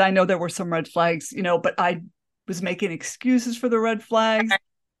flags, because I know there were some red flags, but I was making excuses for the red flags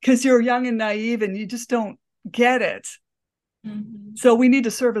because you're young and naive and you just don't get it. mm-hmm. So we need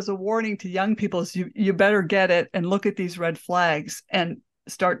to serve as a warning to young people. So you better get it and look at these red flags and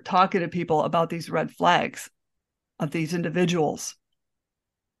start talking to people about these red flags of these individuals.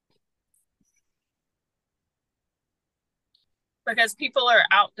 Because people are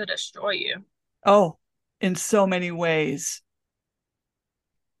out to destroy you. Oh, in so many ways.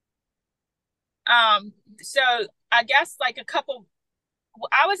 So I guess like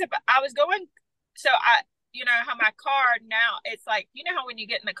I was going, so how my car now, it's like, how when you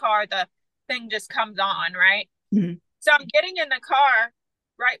get in the car, the thing just comes on, right? Mm-hmm. So I'm getting in the car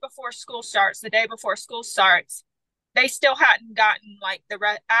right before school starts, the day before school starts. They still hadn't gotten like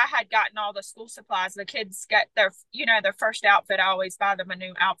I had gotten all the school supplies. The kids get their first outfit. I always buy them a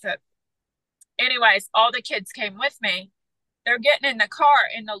new outfit. Anyways, all the kids came with me. They're getting in the car,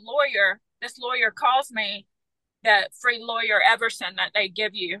 and this lawyer calls me, the free lawyer Everson that they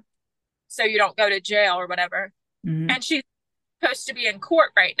give you so you don't go to jail or whatever. Mm-hmm. And she's supposed to be in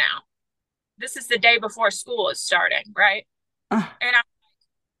court right now. This is the day before school is starting, right? And I'm like,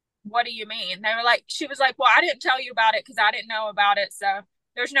 what do you mean? She was like, well, I didn't tell you about it because I didn't know about it. So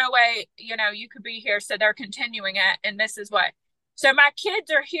there's no way, you could be here. So they're continuing it. And this is what. So my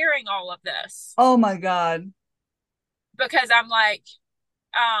kids are hearing all of this. Oh my God. Because I'm like,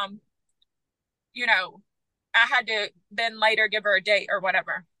 I had to then later give her a date or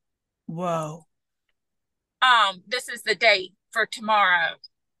whatever. Whoa. This is the date for tomorrow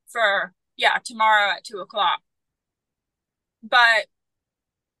tomorrow at 2:00. But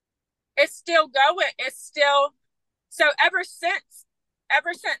it's still going. It's still, so ever since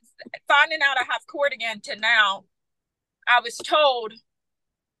finding out I have court again to now, I was told,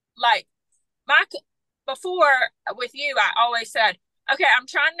 like, before with you, I always said, okay, I'm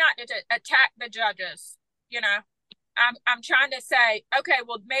trying not to attack the judges, I'm trying to say, okay,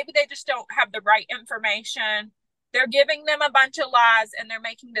 well, maybe they just don't have the right information. They're giving them a bunch of lies and they're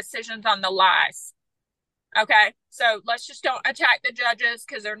making decisions on the lies. Okay. So let's just don't attack the judges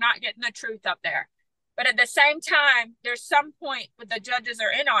because they're not getting the truth up there. But at the same time, there's some point where the judges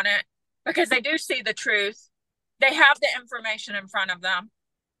are in on it because they do see the truth. They have the information in front of them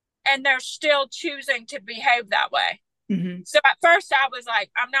and they're still choosing to behave that way. Mm-hmm. So at first I was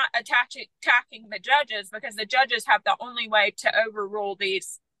like, I'm not attacking the judges because the judges have the only way to overrule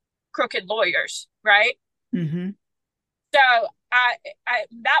these crooked lawyers, right? Mm-hmm. So I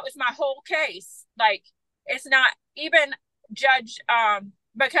that was my whole case. Like, it's not even judge,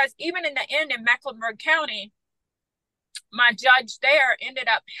 because even in the end in Mecklenburg County, my judge there ended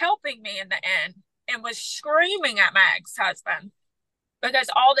up helping me in the end and was screaming at my ex-husband because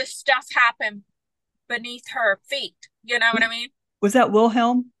all this stuff happened beneath her feet. You know what I mean? Was that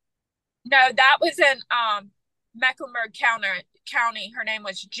Wilhelm? No, that was in Mecklenburg County. Her name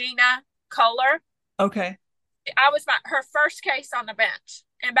was Gina Kohler. Okay. I was her first case on the bench.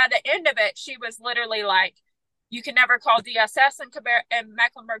 And by the end of it, she was literally like, you can never call DSS in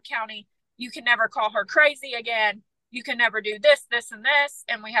Mecklenburg County. You can never call her crazy again. You can never do this, this, and this.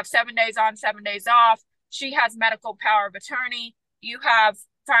 And we have 7 days on, 7 days off. She has medical power of attorney. You have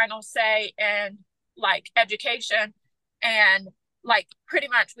final say in like education. And like pretty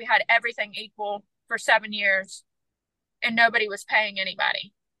much we had everything equal for 7 years and nobody was paying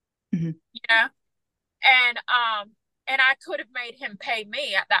anybody. Mm-hmm. You know? And I could have made him pay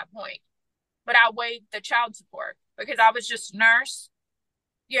me at that point, but I waived the child support because I was just a nurse,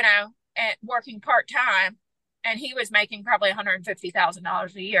 you know, and working part-time, and he was making probably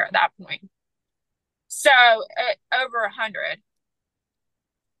 $150,000 a year at that point. So over 100.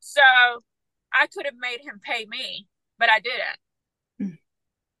 So I could have made him pay me, but I didn't. Mm.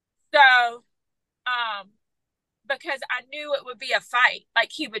 So, because I knew it would be a fight.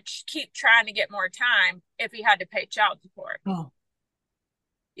 Like he would keep trying to get more time if he had to pay child support. Oh.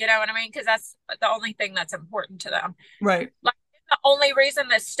 You know what I mean? Because that's the only thing that's important to them. Right. Like the only reason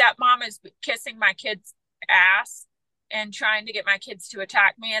this stepmom is kissing my kid's ass and trying to get my kids to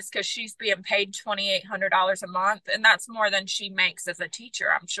attack me is because she's being paid $2,800 a month. And that's more than she makes as a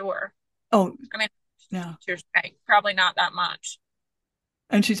teacher, I'm sure. Oh, I mean, yeah. Teachers make probably not that much.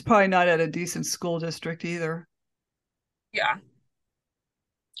 And she's probably not at a decent school district either. Yeah.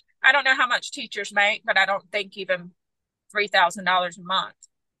 I don't know how much teachers make, but I don't think even $3,000 a month.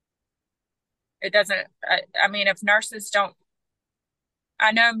 It doesn't, I mean, if nurses don't,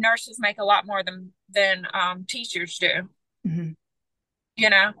 I know nurses make a lot more than teachers do. Mm-hmm. You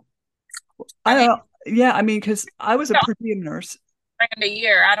know? I don't know. Yeah, I mean, because I was a per diem nurse. $1,000 a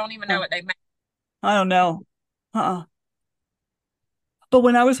year. I don't even know what they make. I don't know. But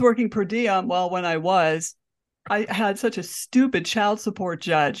when I was working per diem, when I had such a stupid child support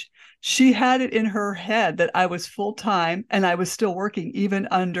judge. She had it in her head that I was full-time and I was still working even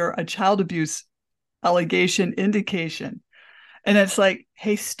under a child abuse allegation indication. And it's like,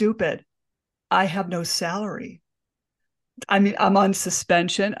 hey, stupid, I have no salary. I mean, I'm on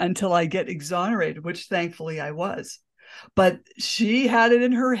suspension until I get exonerated, which thankfully I was. But she had it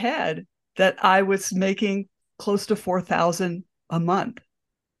in her head that I was making close to $4,000 a month.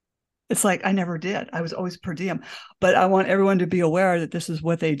 It's like, I never did. I was always per diem. But I want everyone to be aware that this is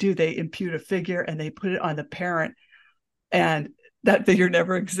what they do. They impute a figure and they put it on the parent. And that figure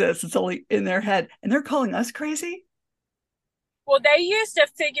never exists. It's only in their head. And they're calling us crazy? Well, they used a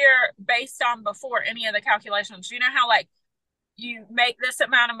figure based on before any of the calculations. You know how like you make this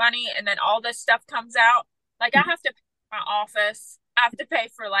amount of money and then all this stuff comes out? Like I have to pay for my office. I have to pay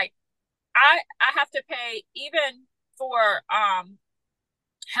for like, I have to pay even for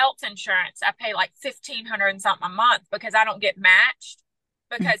health insurance. I pay like $1,500 and something a month because I don't get matched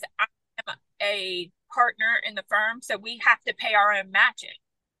because I am a partner in the firm. So we have to pay our own matching.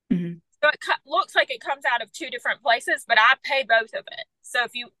 Mm-hmm. So it looks like it comes out of two different places, but I pay both of it. So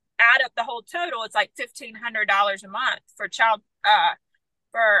if you add up the whole total, it's like $1,500 a month for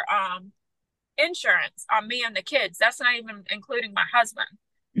insurance on me and the kids. That's not even including my husband.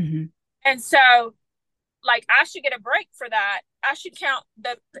 Mm-hmm. And so like I should get a break for that. I should count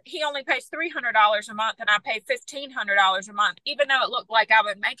he only pays $300 a month and I pay $1,500 a month. Even though it looked like I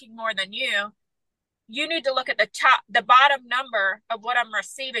was making more than you need to look at the bottom number of what I'm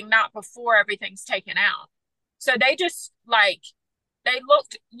receiving, not before everything's taken out. So they just like, they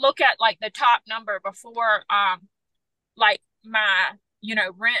look at like the top number before, like my,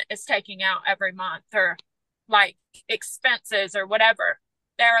 rent is taking out every month or like expenses or whatever.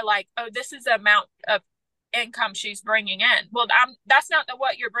 They're like, oh, this is the amount of income she's bringing in. Well, that's not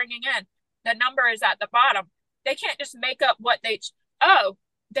what you're bringing in. The number is at the bottom. They can't just make up what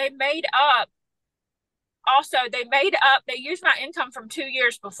they made up also they used my income from 2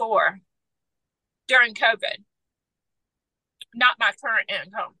 years before during COVID, not my current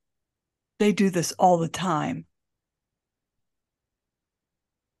income. They do this all the time.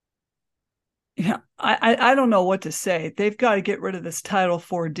 Yeah, I don't know what to say. They've got to get rid of this Title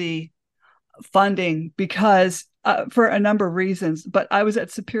 4D funding because for a number of reasons. But I was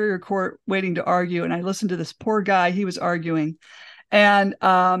at Superior Court waiting to argue, and I listened to this poor guy. He was arguing, and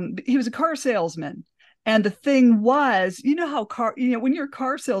he was a car salesman. And the thing was, when you're a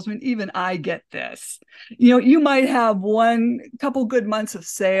car salesman, even I get this. You might have one couple good months of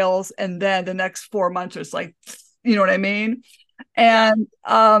sales, and then the next 4 months is like, you know what I mean? And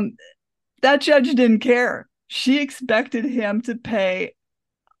that judge didn't care. She expected him to pay.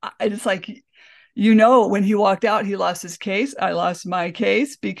 It's like, when he walked out, he lost his case. I lost my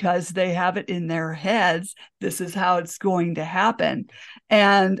case because they have it in their heads. This is how it's going to happen.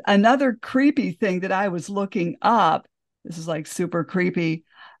 And another creepy thing that I was looking up, this is like super creepy,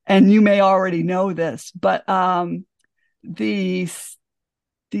 and you may already know this, but hang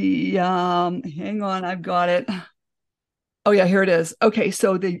on, I've got it. Oh yeah, here it is. Okay,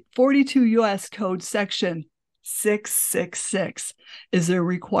 so the 42 U.S. Code section 666 is a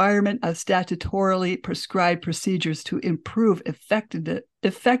requirement of statutorily prescribed procedures to improve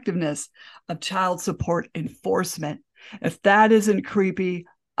effectiveness of child support enforcement. If that isn't creepy,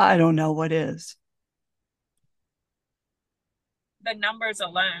 I don't know what is. The numbers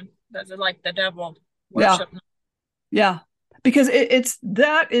alone, those are like the devil Yeah. worship. Yeah. Because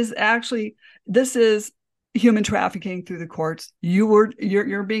this is human trafficking through the courts.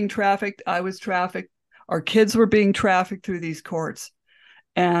 You're being trafficked. I was trafficked. Our kids were being trafficked through these courts.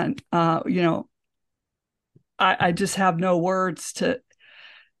 And, I just have no words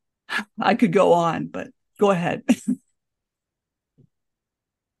I could go on, but go ahead.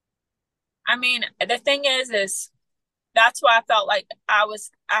 I mean, the thing is that's why I felt like I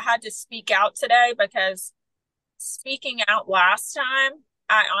had to speak out today, because speaking out last time,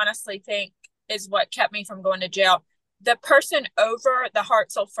 I honestly think is what kept me from going to jail. The person over the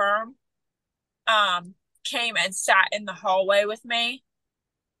Hartzell firm came and sat in the hallway with me.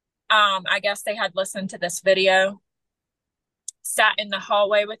 I guess they had listened to this video, sat in the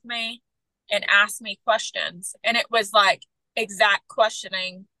hallway with me and asked me questions. And it was like exact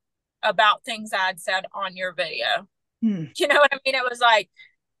questioning about things I'd said on your video. You know what I mean? It was like,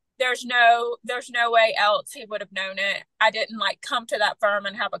 there's no way else he would have known it. I didn't like come to that firm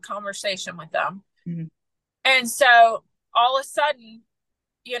and have a conversation with them. Mm-hmm. And so all of a sudden,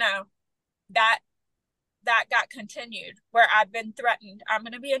 that got continued, where I've been threatened. I'm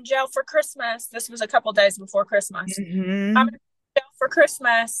going to be in jail for Christmas. This was a couple days before Christmas. Mm-hmm. I'm going to be in jail for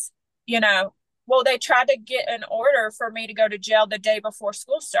Christmas. Well, they tried to get an order for me to go to jail the day before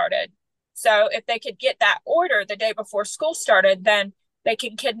school started. So if they could get that order the day before school started, then they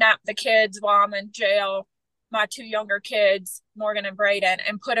can kidnap the kids while I'm in jail, my two younger kids, Morgan and Braden,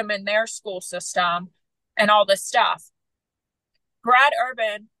 and put them in their school system and all this stuff. Brad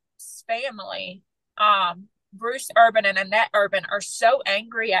Urban's family, Bruce Urban and Annette Urban, are so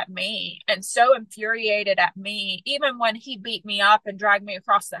angry at me and so infuriated at me. Even when he beat me up and dragged me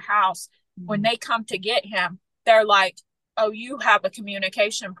across the house, when they come to get him, they're like, oh, you have a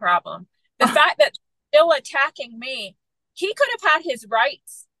communication problem. The fact that they're still attacking me, he could have had his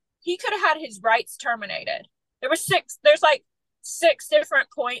rights. He could have had his rights terminated. There's like 6 different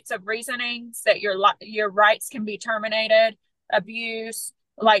points of reasonings that your rights can be terminated: abuse,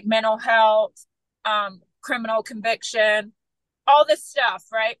 like mental health, criminal conviction, all this stuff,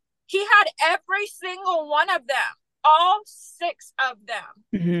 right? He had every single one of them, all 6 of them,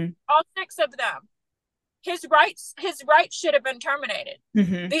 mm-hmm. all 6 of them. His rights should have been terminated.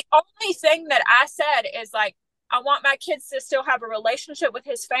 Mm-hmm. The only thing that I said is like, I want my kids to still have a relationship with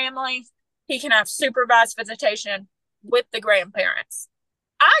his family. He can have supervised visitation with the grandparents.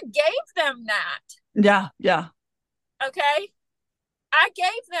 I gave them that. Yeah, yeah. Okay? I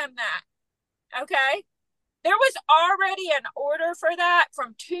gave them that. Okay? There was already an order for that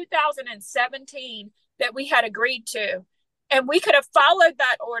from 2017 that we had agreed to. And we could have followed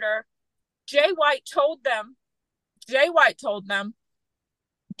that order. Jay White told them,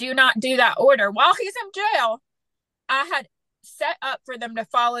 do not do that order. While he's in jail, I had set up for them to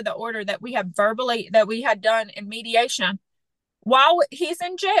follow the order that we had done in mediation. While he's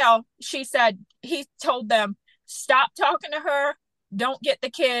in jail, he told them, stop talking to her, don't get the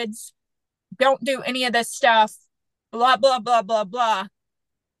kids, don't do any of this stuff, blah, blah, blah, blah, blah.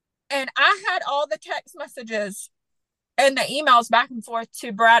 And I had all the text messages and the emails back and forth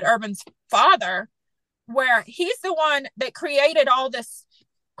to Brad Urban's father, where he's the one that created all this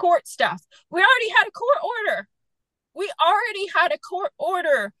court stuff. We already had a court order. We already had a court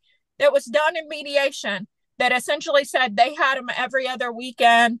order that was done in mediation that essentially said they had them every other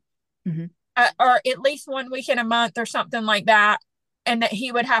weekend, Mm-hmm. Or at least 1 weekend a month or something like that, and that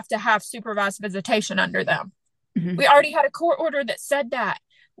he would have to have supervised visitation under them. Mm-hmm. We already had a court order that said that.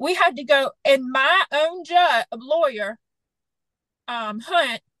 We had to go, and my own lawyer,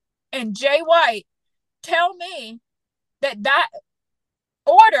 Hunt, and Jay White tell me that that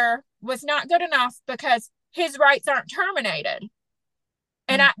order was not good enough because his rights aren't terminated.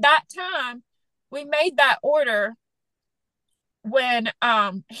 And at that time, we made that order when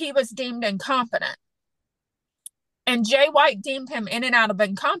he was deemed incompetent. And Jay White deemed him in and out of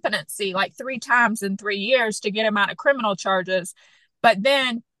incompetency like 3 times in 3 years to get him out of criminal charges. But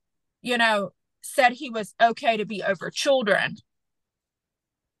then, you know, said he was okay to be over children.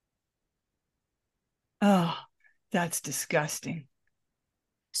 Oh, that's disgusting.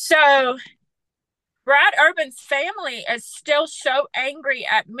 So Brad Urban's family is still so angry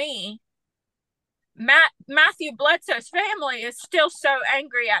at me. Matthew Bledsoe's family is still so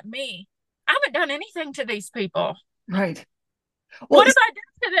angry at me. I haven't done anything to these people. Right. Well, what have I done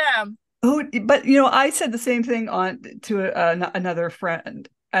to them? Oh, but I said the same thing to another friend,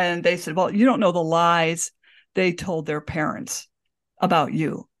 and they said, "Well, you don't know the lies they told their parents about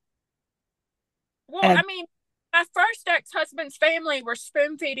you." Well, and, I mean, my first ex-husband's family were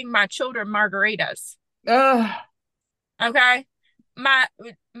spoon feeding my children margaritas. Okay. My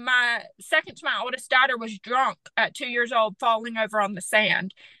second to my oldest daughter was drunk at 2 years old, falling over on the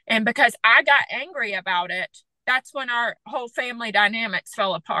sand. And because I got angry about it, that's when our whole family dynamics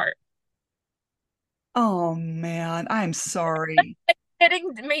fell apart. Oh man, I'm sorry.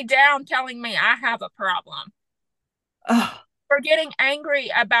 Hitting me down, telling me I have a problem. For getting angry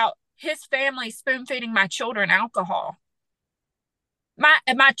about his family spoon feeding my children alcohol.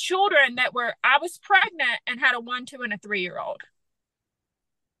 My children I was pregnant and had a 1, 2, and a 3-year-old.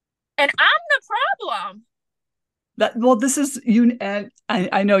 And I'm the problem. This is you, and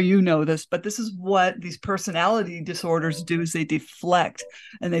I know you know this, but this is what these personality disorders do: is they deflect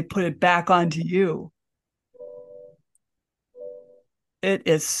and they put it back onto you. It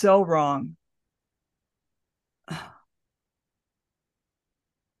is so wrong.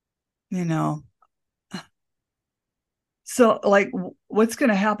 So like, what's going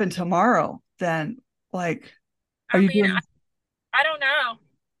to happen tomorrow then? Like, I don't know.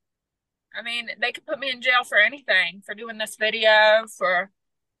 I mean, they could put me in jail for anything, for doing this video, for,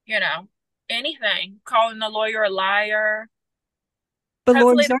 anything, calling the lawyer a liar. But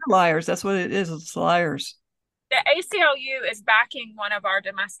lawyers are liars. That's what it is. It's liars. The ACLU is backing one of our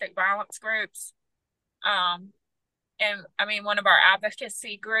domestic violence groups. And I mean, one of our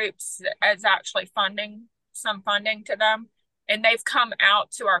advocacy groups is actually funding to them. And they've come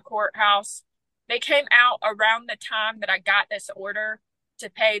out to our courthouse. They came out around the time that I got this order to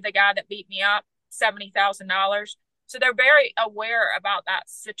pay the guy that beat me up $70,000. So they're very aware about that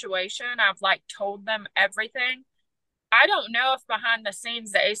situation. I've told them everything. I don't know if behind the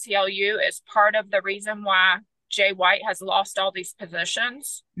scenes the ACLU is part of the reason why Jay White has lost all these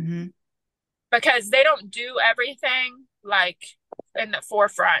positions. Mm-hmm. Because they don't do everything in the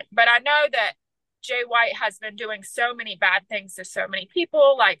forefront. But I know that Jay White has been doing so many bad things to so many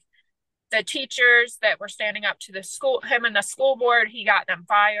people, like the teachers that were standing up to him and the school board. He got them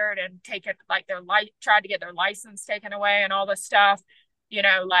fired and taken tried to get their license taken away and all this stuff.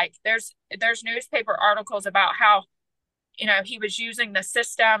 There's newspaper articles about how, he was using the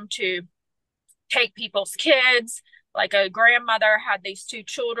system to take people's kids. Like a grandmother had these 2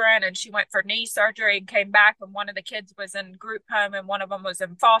 children and she went for knee surgery and came back, and one of the kids was in group home and one of them was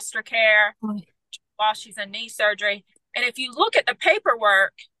in foster care while she's in knee surgery. And if you look at the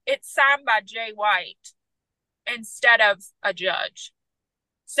paperwork, it's signed by Jay White instead of a judge.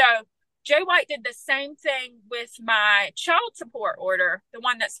 So Jay White did the same thing with my child support order, the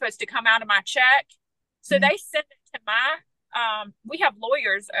one that's supposed to come out of my check. So they sent it to we have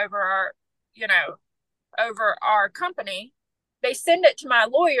lawyers over our company. They send it to my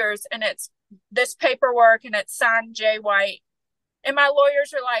lawyers and it's this paperwork and it's signed Jay White. And my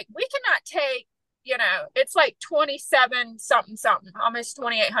lawyers are like, we cannot take, it's like 27 something, almost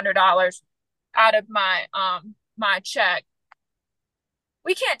 $2,800 out of my check.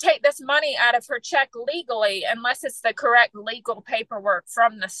 We can't take this money out of her check legally unless it's the correct legal paperwork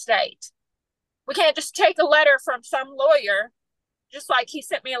from the state. We can't just take a letter from some lawyer, just like he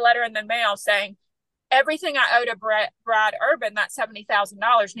sent me a letter in the mail saying, everything I owe to Brad Urban, that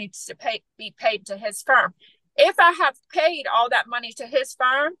 $70,000 needs to be paid to his firm. If I have paid all that money to his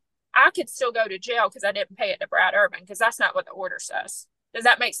firm, I could still go to jail because I didn't pay it to Brad Urban, because that's not what the order says. Does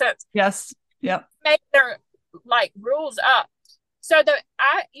that make sense? Yes. Yep. Make their like rules up. So that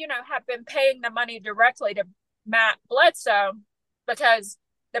I, have been paying the money directly to Matt Bledsoe because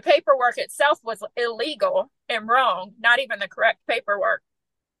the paperwork itself was illegal and wrong, not even the correct paperwork.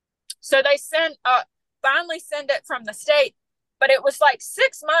 So they finally send it from the state, but it was like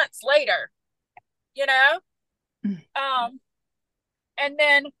 6 months later, you know? And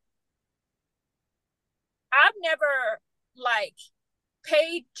then I've never like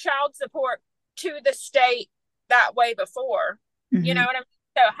paid child support to the state that way before. Mm-hmm. You know what I mean?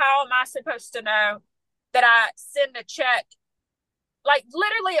 So how am I supposed to know that I send a check? Like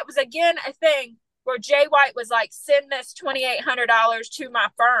literally it was again a thing where Jay White was like, send this $2,800 to my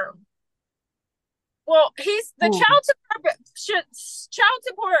firm. Well, he's the child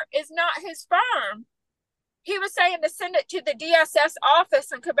support is not his firm. He was saying to send it to the DSS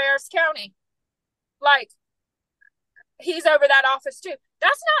office in Cabarrus County. Like, he's over that office too.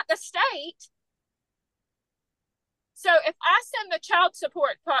 That's not the state. So if I send the child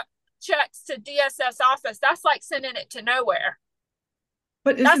support checks to DSS office, that's like sending it to nowhere.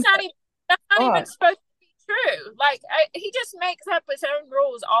 But that's not even supposed to be true. Like, he just makes up his own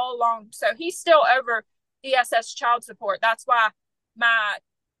rules all along. So he's still over DSS child support. That's why my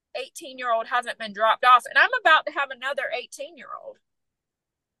 18-year-old hasn't been dropped off, and I'm about to have another 18-year-old.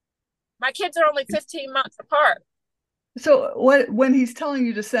 My kids are only 15 months apart. So when he's telling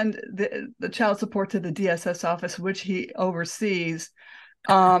you to send the child support to the DSS office, which he oversees,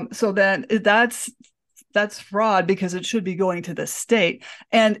 so then that's fraud because it should be going to the state.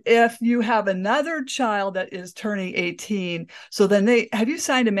 And if you have another child that is turning 18, so then have you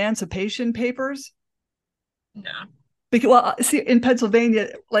signed emancipation papers? No. Because, well, see, in Pennsylvania,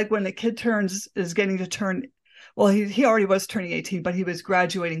 like when the kid is getting to turn, well, he already was turning 18, but he was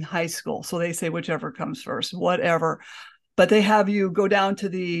graduating high school. So they say whichever comes first, whatever. But they have you go down to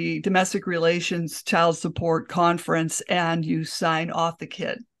the domestic relations child support conference and you sign off the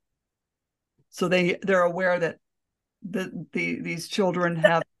kid. So they're aware that these children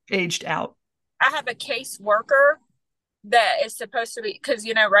have aged out. I have a caseworker that is supposed to be, because,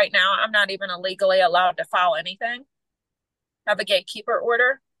 right now I'm not even legally allowed to file anything. I have a gatekeeper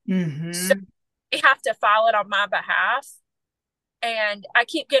order. Mm-hmm. So they have to file it on my behalf. And I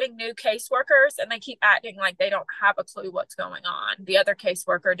keep getting new caseworkers and they keep acting like they don't have a clue what's going on. The other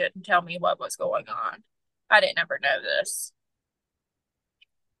caseworker didn't tell me what was going on. I didn't ever know this.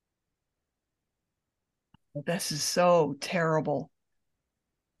 This is so terrible.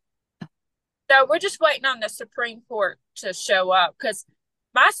 So we're just waiting on the Supreme Court to show up because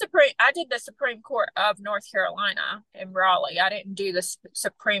I did the Supreme Court of North Carolina in Raleigh. I didn't do the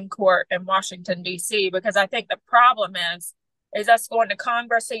Supreme Court in Washington, D.C. because I think the problem is us going to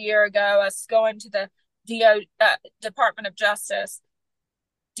Congress a year ago, us going to the Department of Justice,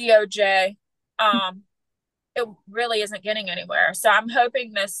 DOJ. It really isn't getting anywhere. So I'm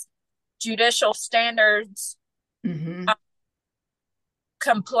hoping this judicial standards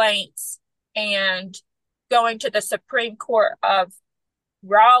complaints and going to the Supreme Court of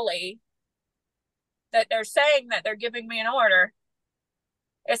Raleigh, that they're saying that they're giving me an order,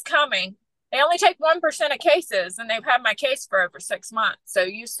 is coming. They only take 1% of cases, and they've had my case for over 6 months. So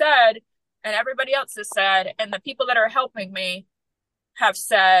you said, and everybody else has said, and the people that are helping me have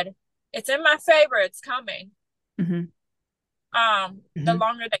said, it's in my favor, it's coming. Mm-hmm. The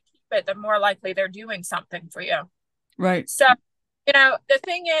longer they keep it, the more likely they're doing something for you. Right. So, the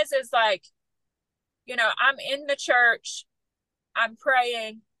thing is like, I'm in the church, I'm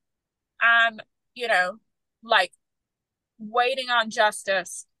praying, I'm, like waiting on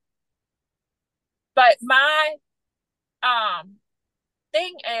justice. But my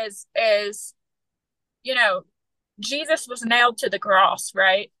thing is, Jesus was nailed to the cross,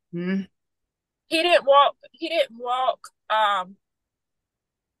 right? Mm-hmm. He didn't walk,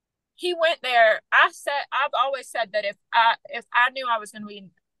 he went there. I've always said that if I knew I was going to be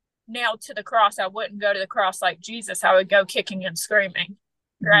nailed to the cross, I wouldn't go to the cross like Jesus. I would go kicking and screaming,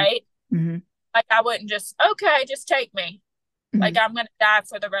 right? Mm-hmm. Like I wouldn't just take me. Mm-hmm. Like I'm going to die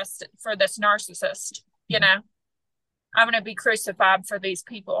for this narcissist, I'm going to be crucified for these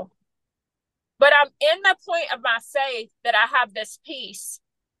people. But I'm in the point of my faith that I have this peace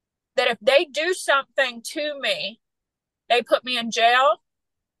that if they do something to me, they put me in jail,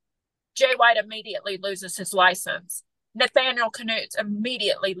 Jay White immediately loses his license. Nathaniel Knutz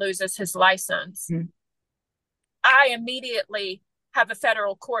immediately loses his license. Mm-hmm. I immediately have a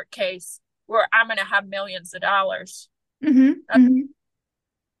federal court case where I'm going to have millions of dollars. Mm-hmm. Mm-hmm.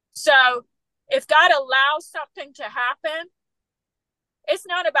 So if God allows something to happen, it's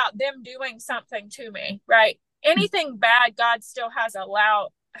not about them doing something to me, right? anything bad, God still has to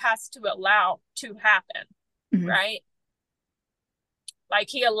allow to happen, Mm-hmm. right? Like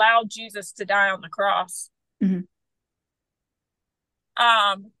he allowed Jesus to die on the cross. Mm-hmm.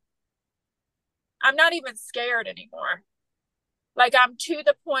 Um, I'm not even scared anymore. Like I'm to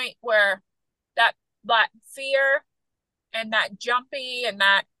the point where that fear and that jumpy and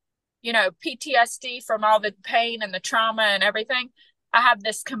that, PTSD from all the pain and the trauma and everything, I have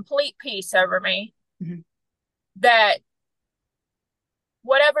this complete peace over me Mm-hmm. that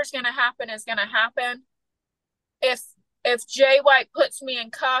whatever's going to happen is going to happen. If Jay White puts me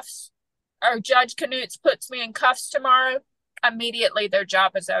in cuffs or Judge Knutz puts me in cuffs tomorrow, immediately their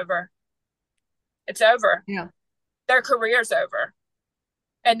job is over. It's over. Yeah. Their career's over.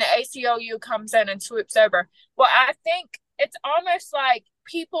 And the ACLU comes in and swoops over. Well, I think it's almost like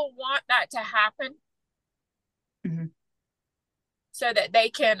people want that to happen Mm-hmm. so that they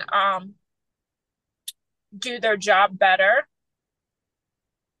can do their job better,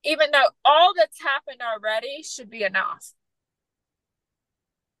 even though all that's happened already should be enough.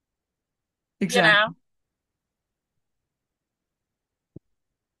 You Exactly. know?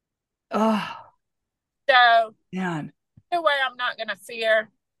 Oh, So man. either way, I'm not going to fear.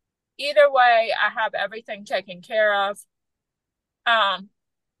 Either way, I have everything taken care of.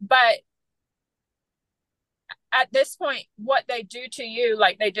 But at this point, what they do to you,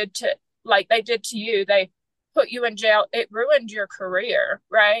 like they did to you, they put you in jail. It ruined your career,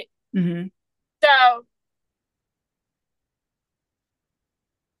 right? Mm-hmm. So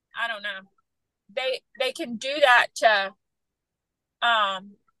I don't know. They can do that to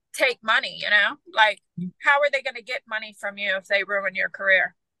take money, Like how are they going to get money from you if they ruin your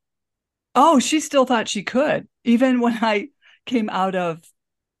career? Oh, she still thought she could. Even when I came out of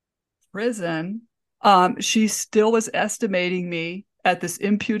prison, she still was estimating me at this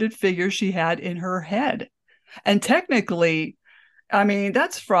imputed figure she had in her head. And technically, I mean,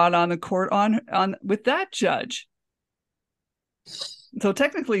 that's fraud on the court on with that judge. So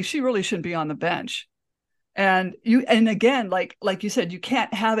technically, she really shouldn't be on the bench. And again, like you said, you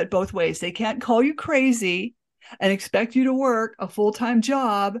can't have it both ways. They can't call you crazy and expect you to work a full-time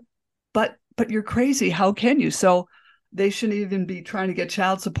job, but you're crazy. How can you? So they shouldn't even be trying to get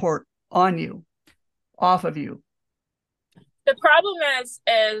child support on you, off of you. The problem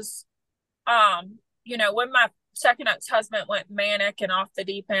is when my second ex-husband went manic and off the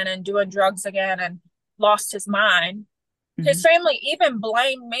deep end and doing drugs again and lost his mind, Mm-hmm. his family even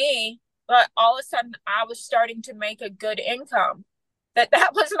blamed me, but all of a sudden I was starting to make a good income.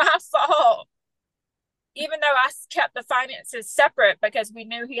 That was my fault. Even though I kept the finances separate because we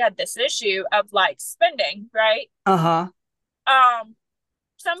knew he had this issue of like spending, right? Uh-huh. Um,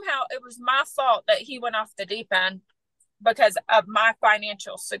 Somehow it was my fault that he went off the deep end because of my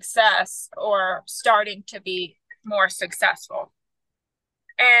financial success or starting to be more successful.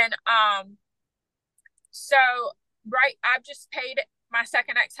 And so right, I've just paid my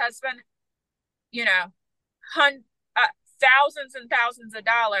second ex-husband, you know, hun- thousands and thousands of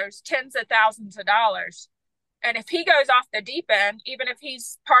dollars, tens of thousands of dollars. And if he goes off the deep end, even if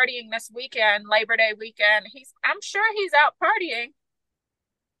he's partying this weekend, Labor Day weekend, I'm sure he's out partying.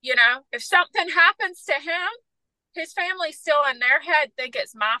 If something happens to him, his family still in their head think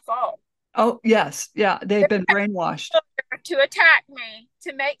it's my fault. Oh, yes. Yeah. They've been brainwashed. To attack me,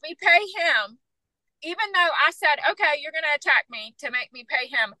 to make me pay him, even though I said, okay, you're going to attack me to make me pay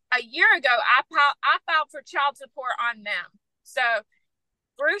him. A year ago, I filed for child support on them. So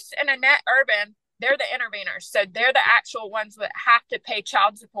Bruce and Annette Urban, they're the interveners. So they're the actual ones that have to pay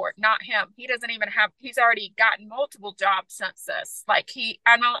child support, not him. He doesn't even he's already gotten multiple jobs since this. Like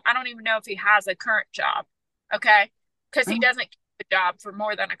I don't even know if he has a current job. Okay. Because he doesn't keep the job for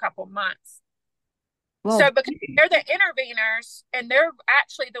more than a couple months. Well, So because they're the interveners and they're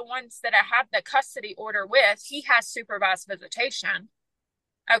actually the ones that I have the custody order with, he has supervised visitation.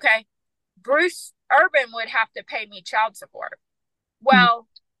 Okay. Bruce Urban would have to pay me child support. Well,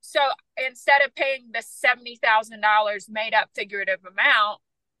 so instead of paying the $70,000 made up figurative amount,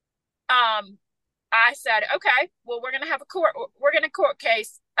 I said, okay, well, we're going to court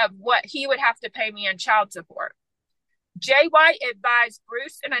case of what he would have to pay me in child support. Jay White advised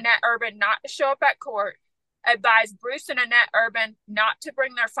Bruce and Annette Urban not to show up at court, advised Bruce and Annette Urban not to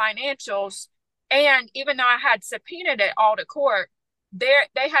bring their financials. And even though I had subpoenaed it all to court,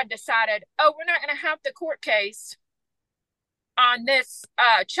 they had decided, oh, we're not going to have the court case on this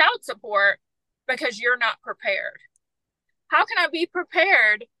child support because you're not prepared. How can I be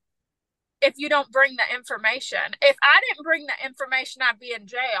prepared if you don't bring the information? If I didn't bring the information, I'd be in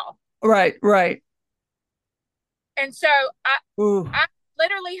jail. right, right. And so I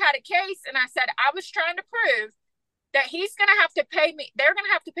literally had a case and I said, I was trying to prove that he's going to have to pay me, they're going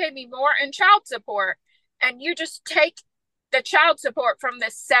to have to pay me more in child support. And you just take the child support from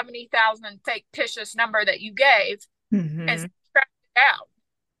this 70,000 fictitious number that you gave and Mm-hmm. subtract it out,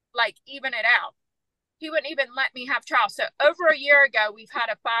 like even it out. He wouldn't even let me have trial. So over a year ago, we've had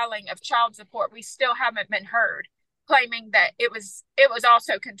a filing of child support. We still haven't been heard, claiming that it was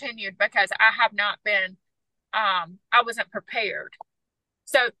also continued because I have not been, I wasn't prepared.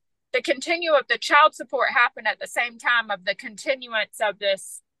 So the continue of the child support happened at the same time of the continuance of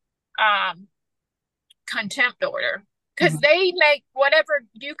this contempt order. Because Mm-hmm. they make whatever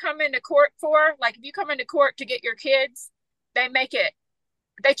you come into court for, like if you come into court to get your kids, they make it,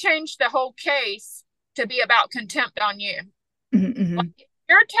 they change the whole case to be about contempt on you. Mm-hmm. Like,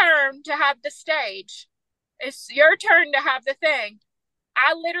 your turn to have the stage. It's your turn to have the thing.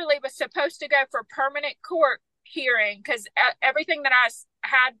 I literally was supposed to go for permanent court hearing because everything that I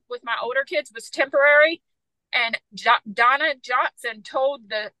had with my older kids was temporary. And Donna Johnson told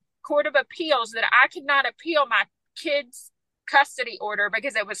the Court of Appeals that I could not appeal my kids' custody order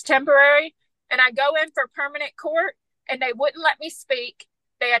because it was temporary. And I go in for permanent court and they wouldn't let me speak.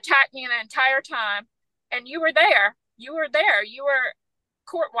 They attacked me the entire time. And you were there. You were there. You were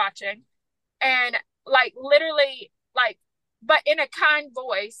court watching. And like literally, like, but in a kind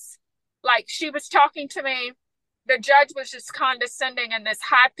voice, like she was talking to me. The judge was just condescending in this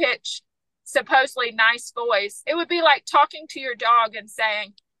high pitched, supposedly nice voice. It would be like talking to your dog and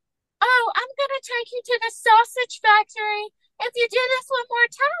saying, "Oh, I'm going to take you to the sausage factory. If you do this one more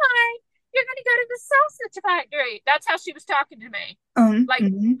time, you're going to go to the sausage factory." That's how she was talking to me. Like,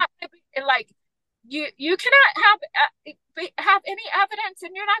 Mm-hmm. like you cannot have any evidence,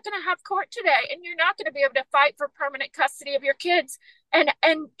 and you're not going to have court today, and you're not going to be able to fight for permanent custody of your kids. And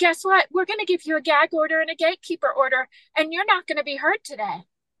guess what? We're going to give you a gag order and a gatekeeper order, and you're not going to be heard today.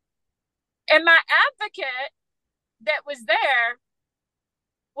 And my advocate that was there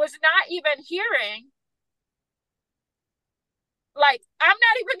was not even hearing. Like, I'm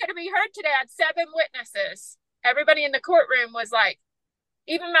not even going to be heard today. I had 7 witnesses. Everybody in the courtroom was like,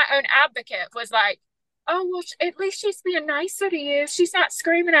 even my own advocate was like, "Oh, well, at least she's being nicer to you. She's not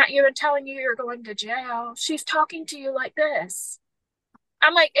screaming at you and telling you you're going to jail. She's talking to you like this."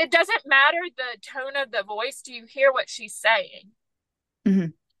 I'm like, it doesn't matter the tone of the voice. Do you hear what she's saying?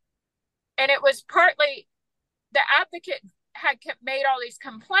 Mm-hmm. And it was partly the advocate had made all these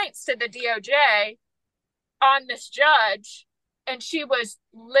complaints to the DOJ on this judge, and she was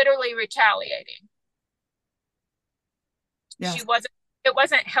literally retaliating. Yes. It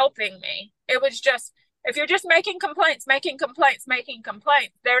wasn't helping me. It was just, if you're just making complaints,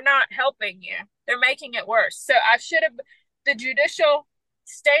 they're not helping you. They're making it worse. So I should have, the judicial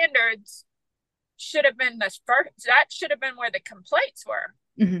standards should have been the first, that should have been where the complaints were,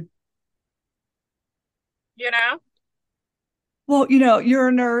 Mm-hmm. you know? Well, you're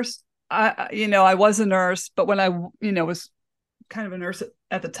a nurse. I was a nurse, but when I, was kind of a nurse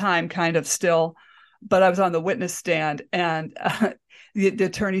at the time, kind of still, but I was on the witness stand, and the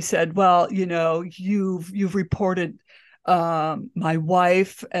attorney said, "Well, you've reported my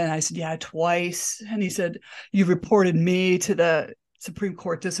wife," and I said, "Yeah, twice." And he said, "You've reported me to the Supreme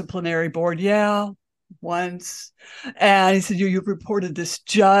Court Disciplinary Board." "Yeah, once." And he said, "You've reported this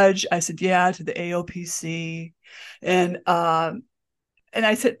judge." I said, "Yeah, to the AOPC." And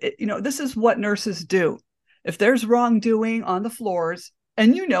I said, "This is what nurses do. If there's wrongdoing on the floors,"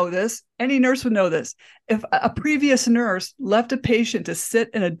 and this, any nurse would know this. If a previous nurse left a patient to sit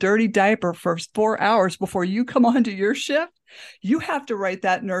in a dirty diaper for 4 hours before you come onto your shift, you have to write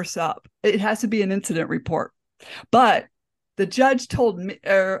that nurse up. It has to be an incident report. But the judge told me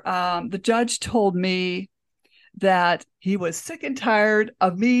that he was sick and tired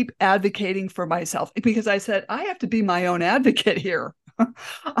of me advocating for myself, because I said, I have to be my own advocate here.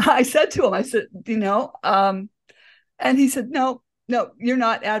 I said to him, I said, and he said, "No, you're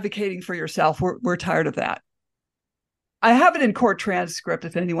not advocating for yourself. We're tired of that." I have it in court transcript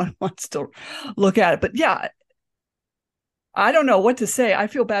if anyone wants to look at it. But yeah, I don't know what to say. I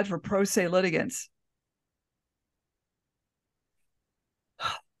feel bad for pro se litigants.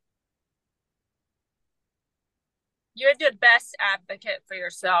 You're the best advocate for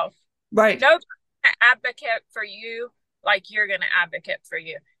yourself. Right. Nobody's going to advocate for you like you're going to advocate for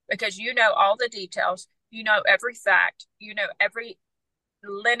you, because you know all the details, you know every fact, you know every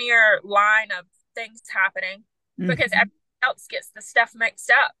linear line of things happening, because Mm-hmm. everyone else gets the stuff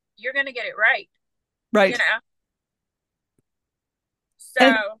mixed up. You're going to get it right, you Right. know?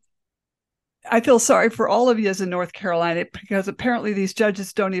 And So, I feel sorry for all of you as in North Carolina, because apparently these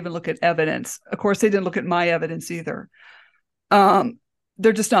judges don't even look at evidence. Of course, they didn't look at my evidence either.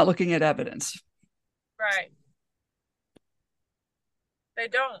 They're just not looking at evidence. right. They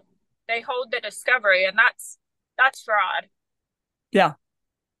don't. They hold the discovery, and that's fraud. Yeah.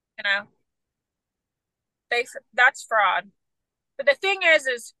 You know, that's fraud. But the thing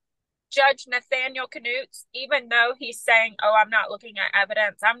is Judge Nathaniel Knutz, even though he's saying, "Oh, I'm not looking at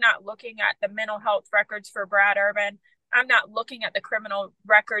evidence. I'm not looking at the mental health records for Brad Urban. I'm not looking at the criminal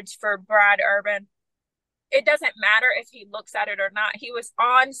records for Brad Urban." It doesn't matter if he looks at it or not. He was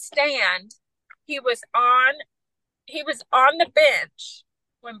on stand. He was on the bench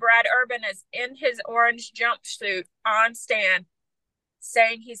when Brad Urban is in his orange jumpsuit on stand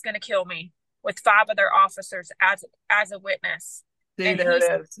saying he's going to kill me with 5 other officers as a witness. See, And there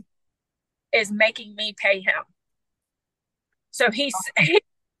it is making me pay him. So he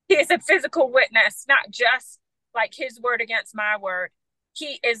is a physical witness, not just like his word against my word.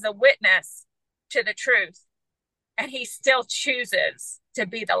 He is a witness to the truth, and he still chooses to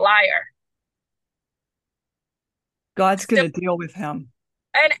be the liar. God's going to deal with him.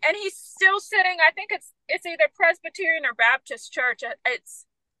 And he's still sitting, I think it's either Presbyterian or Baptist church. It's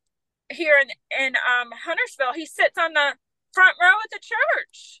here in Huntersville. He sits on the front row at the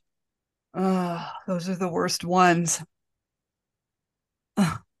church. Those are the worst ones.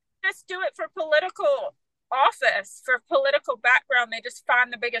 Just do it for political office, for political background. They just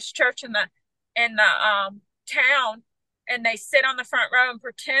find the biggest church in the town, and they sit on the front row and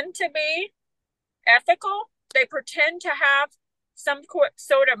pretend to be ethical. They pretend to have some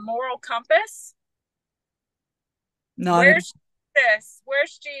sort of moral compass. Where's this?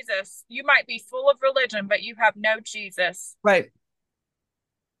 Where's Jesus? You might be full of religion, but you have no Jesus. Right.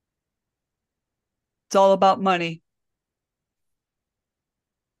 It's all about money.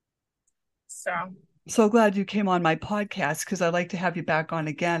 So glad you came on my podcast, because I'd like to have you back on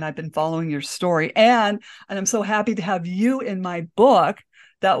again. I've been following your story, and I'm so happy to have you in my book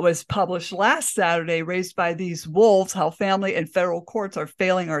that was published last Saturday, Raised by These Wolves, How Family and Federal Courts Are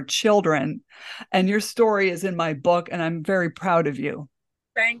Failing Our Children. And your story is in my book, and I'm very proud of you.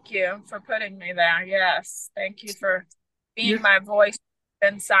 Thank you for putting me there. Yes. Thank you for being my voice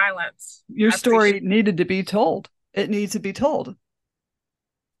in silence. Your story needed to be told. It needs to be told.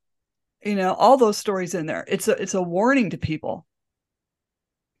 You know, all those stories in there. It's a warning to people.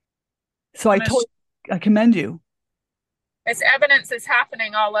 So I commend you. It's evidence is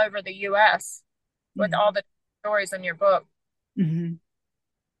happening all over the U.S. with all the stories in your book. Mm-hmm.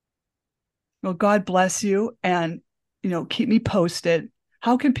 Well, God bless you, and keep me posted.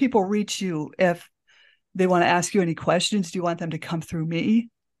 How can people reach you if they want to ask you any questions? Do you want them to come through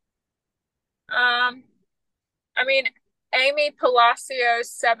me? I mean, Amy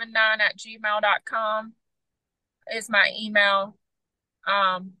Palacios79@gmail.com is my email.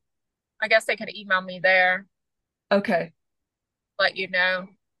 I guess they could email me there. Okay. Let you know,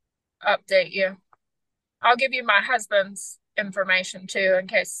 update you. I'll give you my husband's information too, in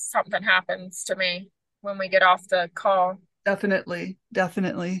case something happens to me when we get off the call. Definitely.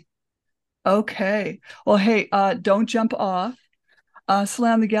 Okay. Well, hey, don't jump off.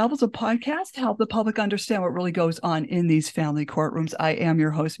 Slam the Gavel is a podcast to help the public understand what really goes on in these family courtrooms. I am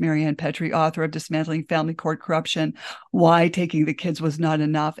your host, Marianne Petrie, author of Dismantling Family Court Corruption, Why Taking the Kids Was Not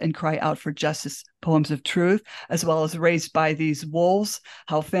Enough, and Cry Out for Justice, Poems of Truth, as well as Raised by These Wolves,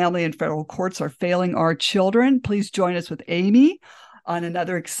 How Family and Federal Courts Are Failing Our Children. Please join us with Amy on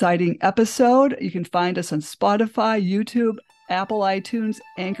another exciting episode. You can find us on Spotify, YouTube, Apple iTunes,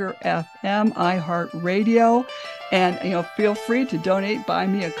 Anchor FM, iHeartRadio, and feel free to donate, buy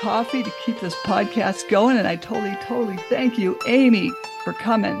me a coffee to keep this podcast going. And I totally thank you, Amy, for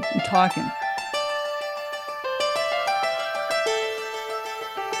coming and talking.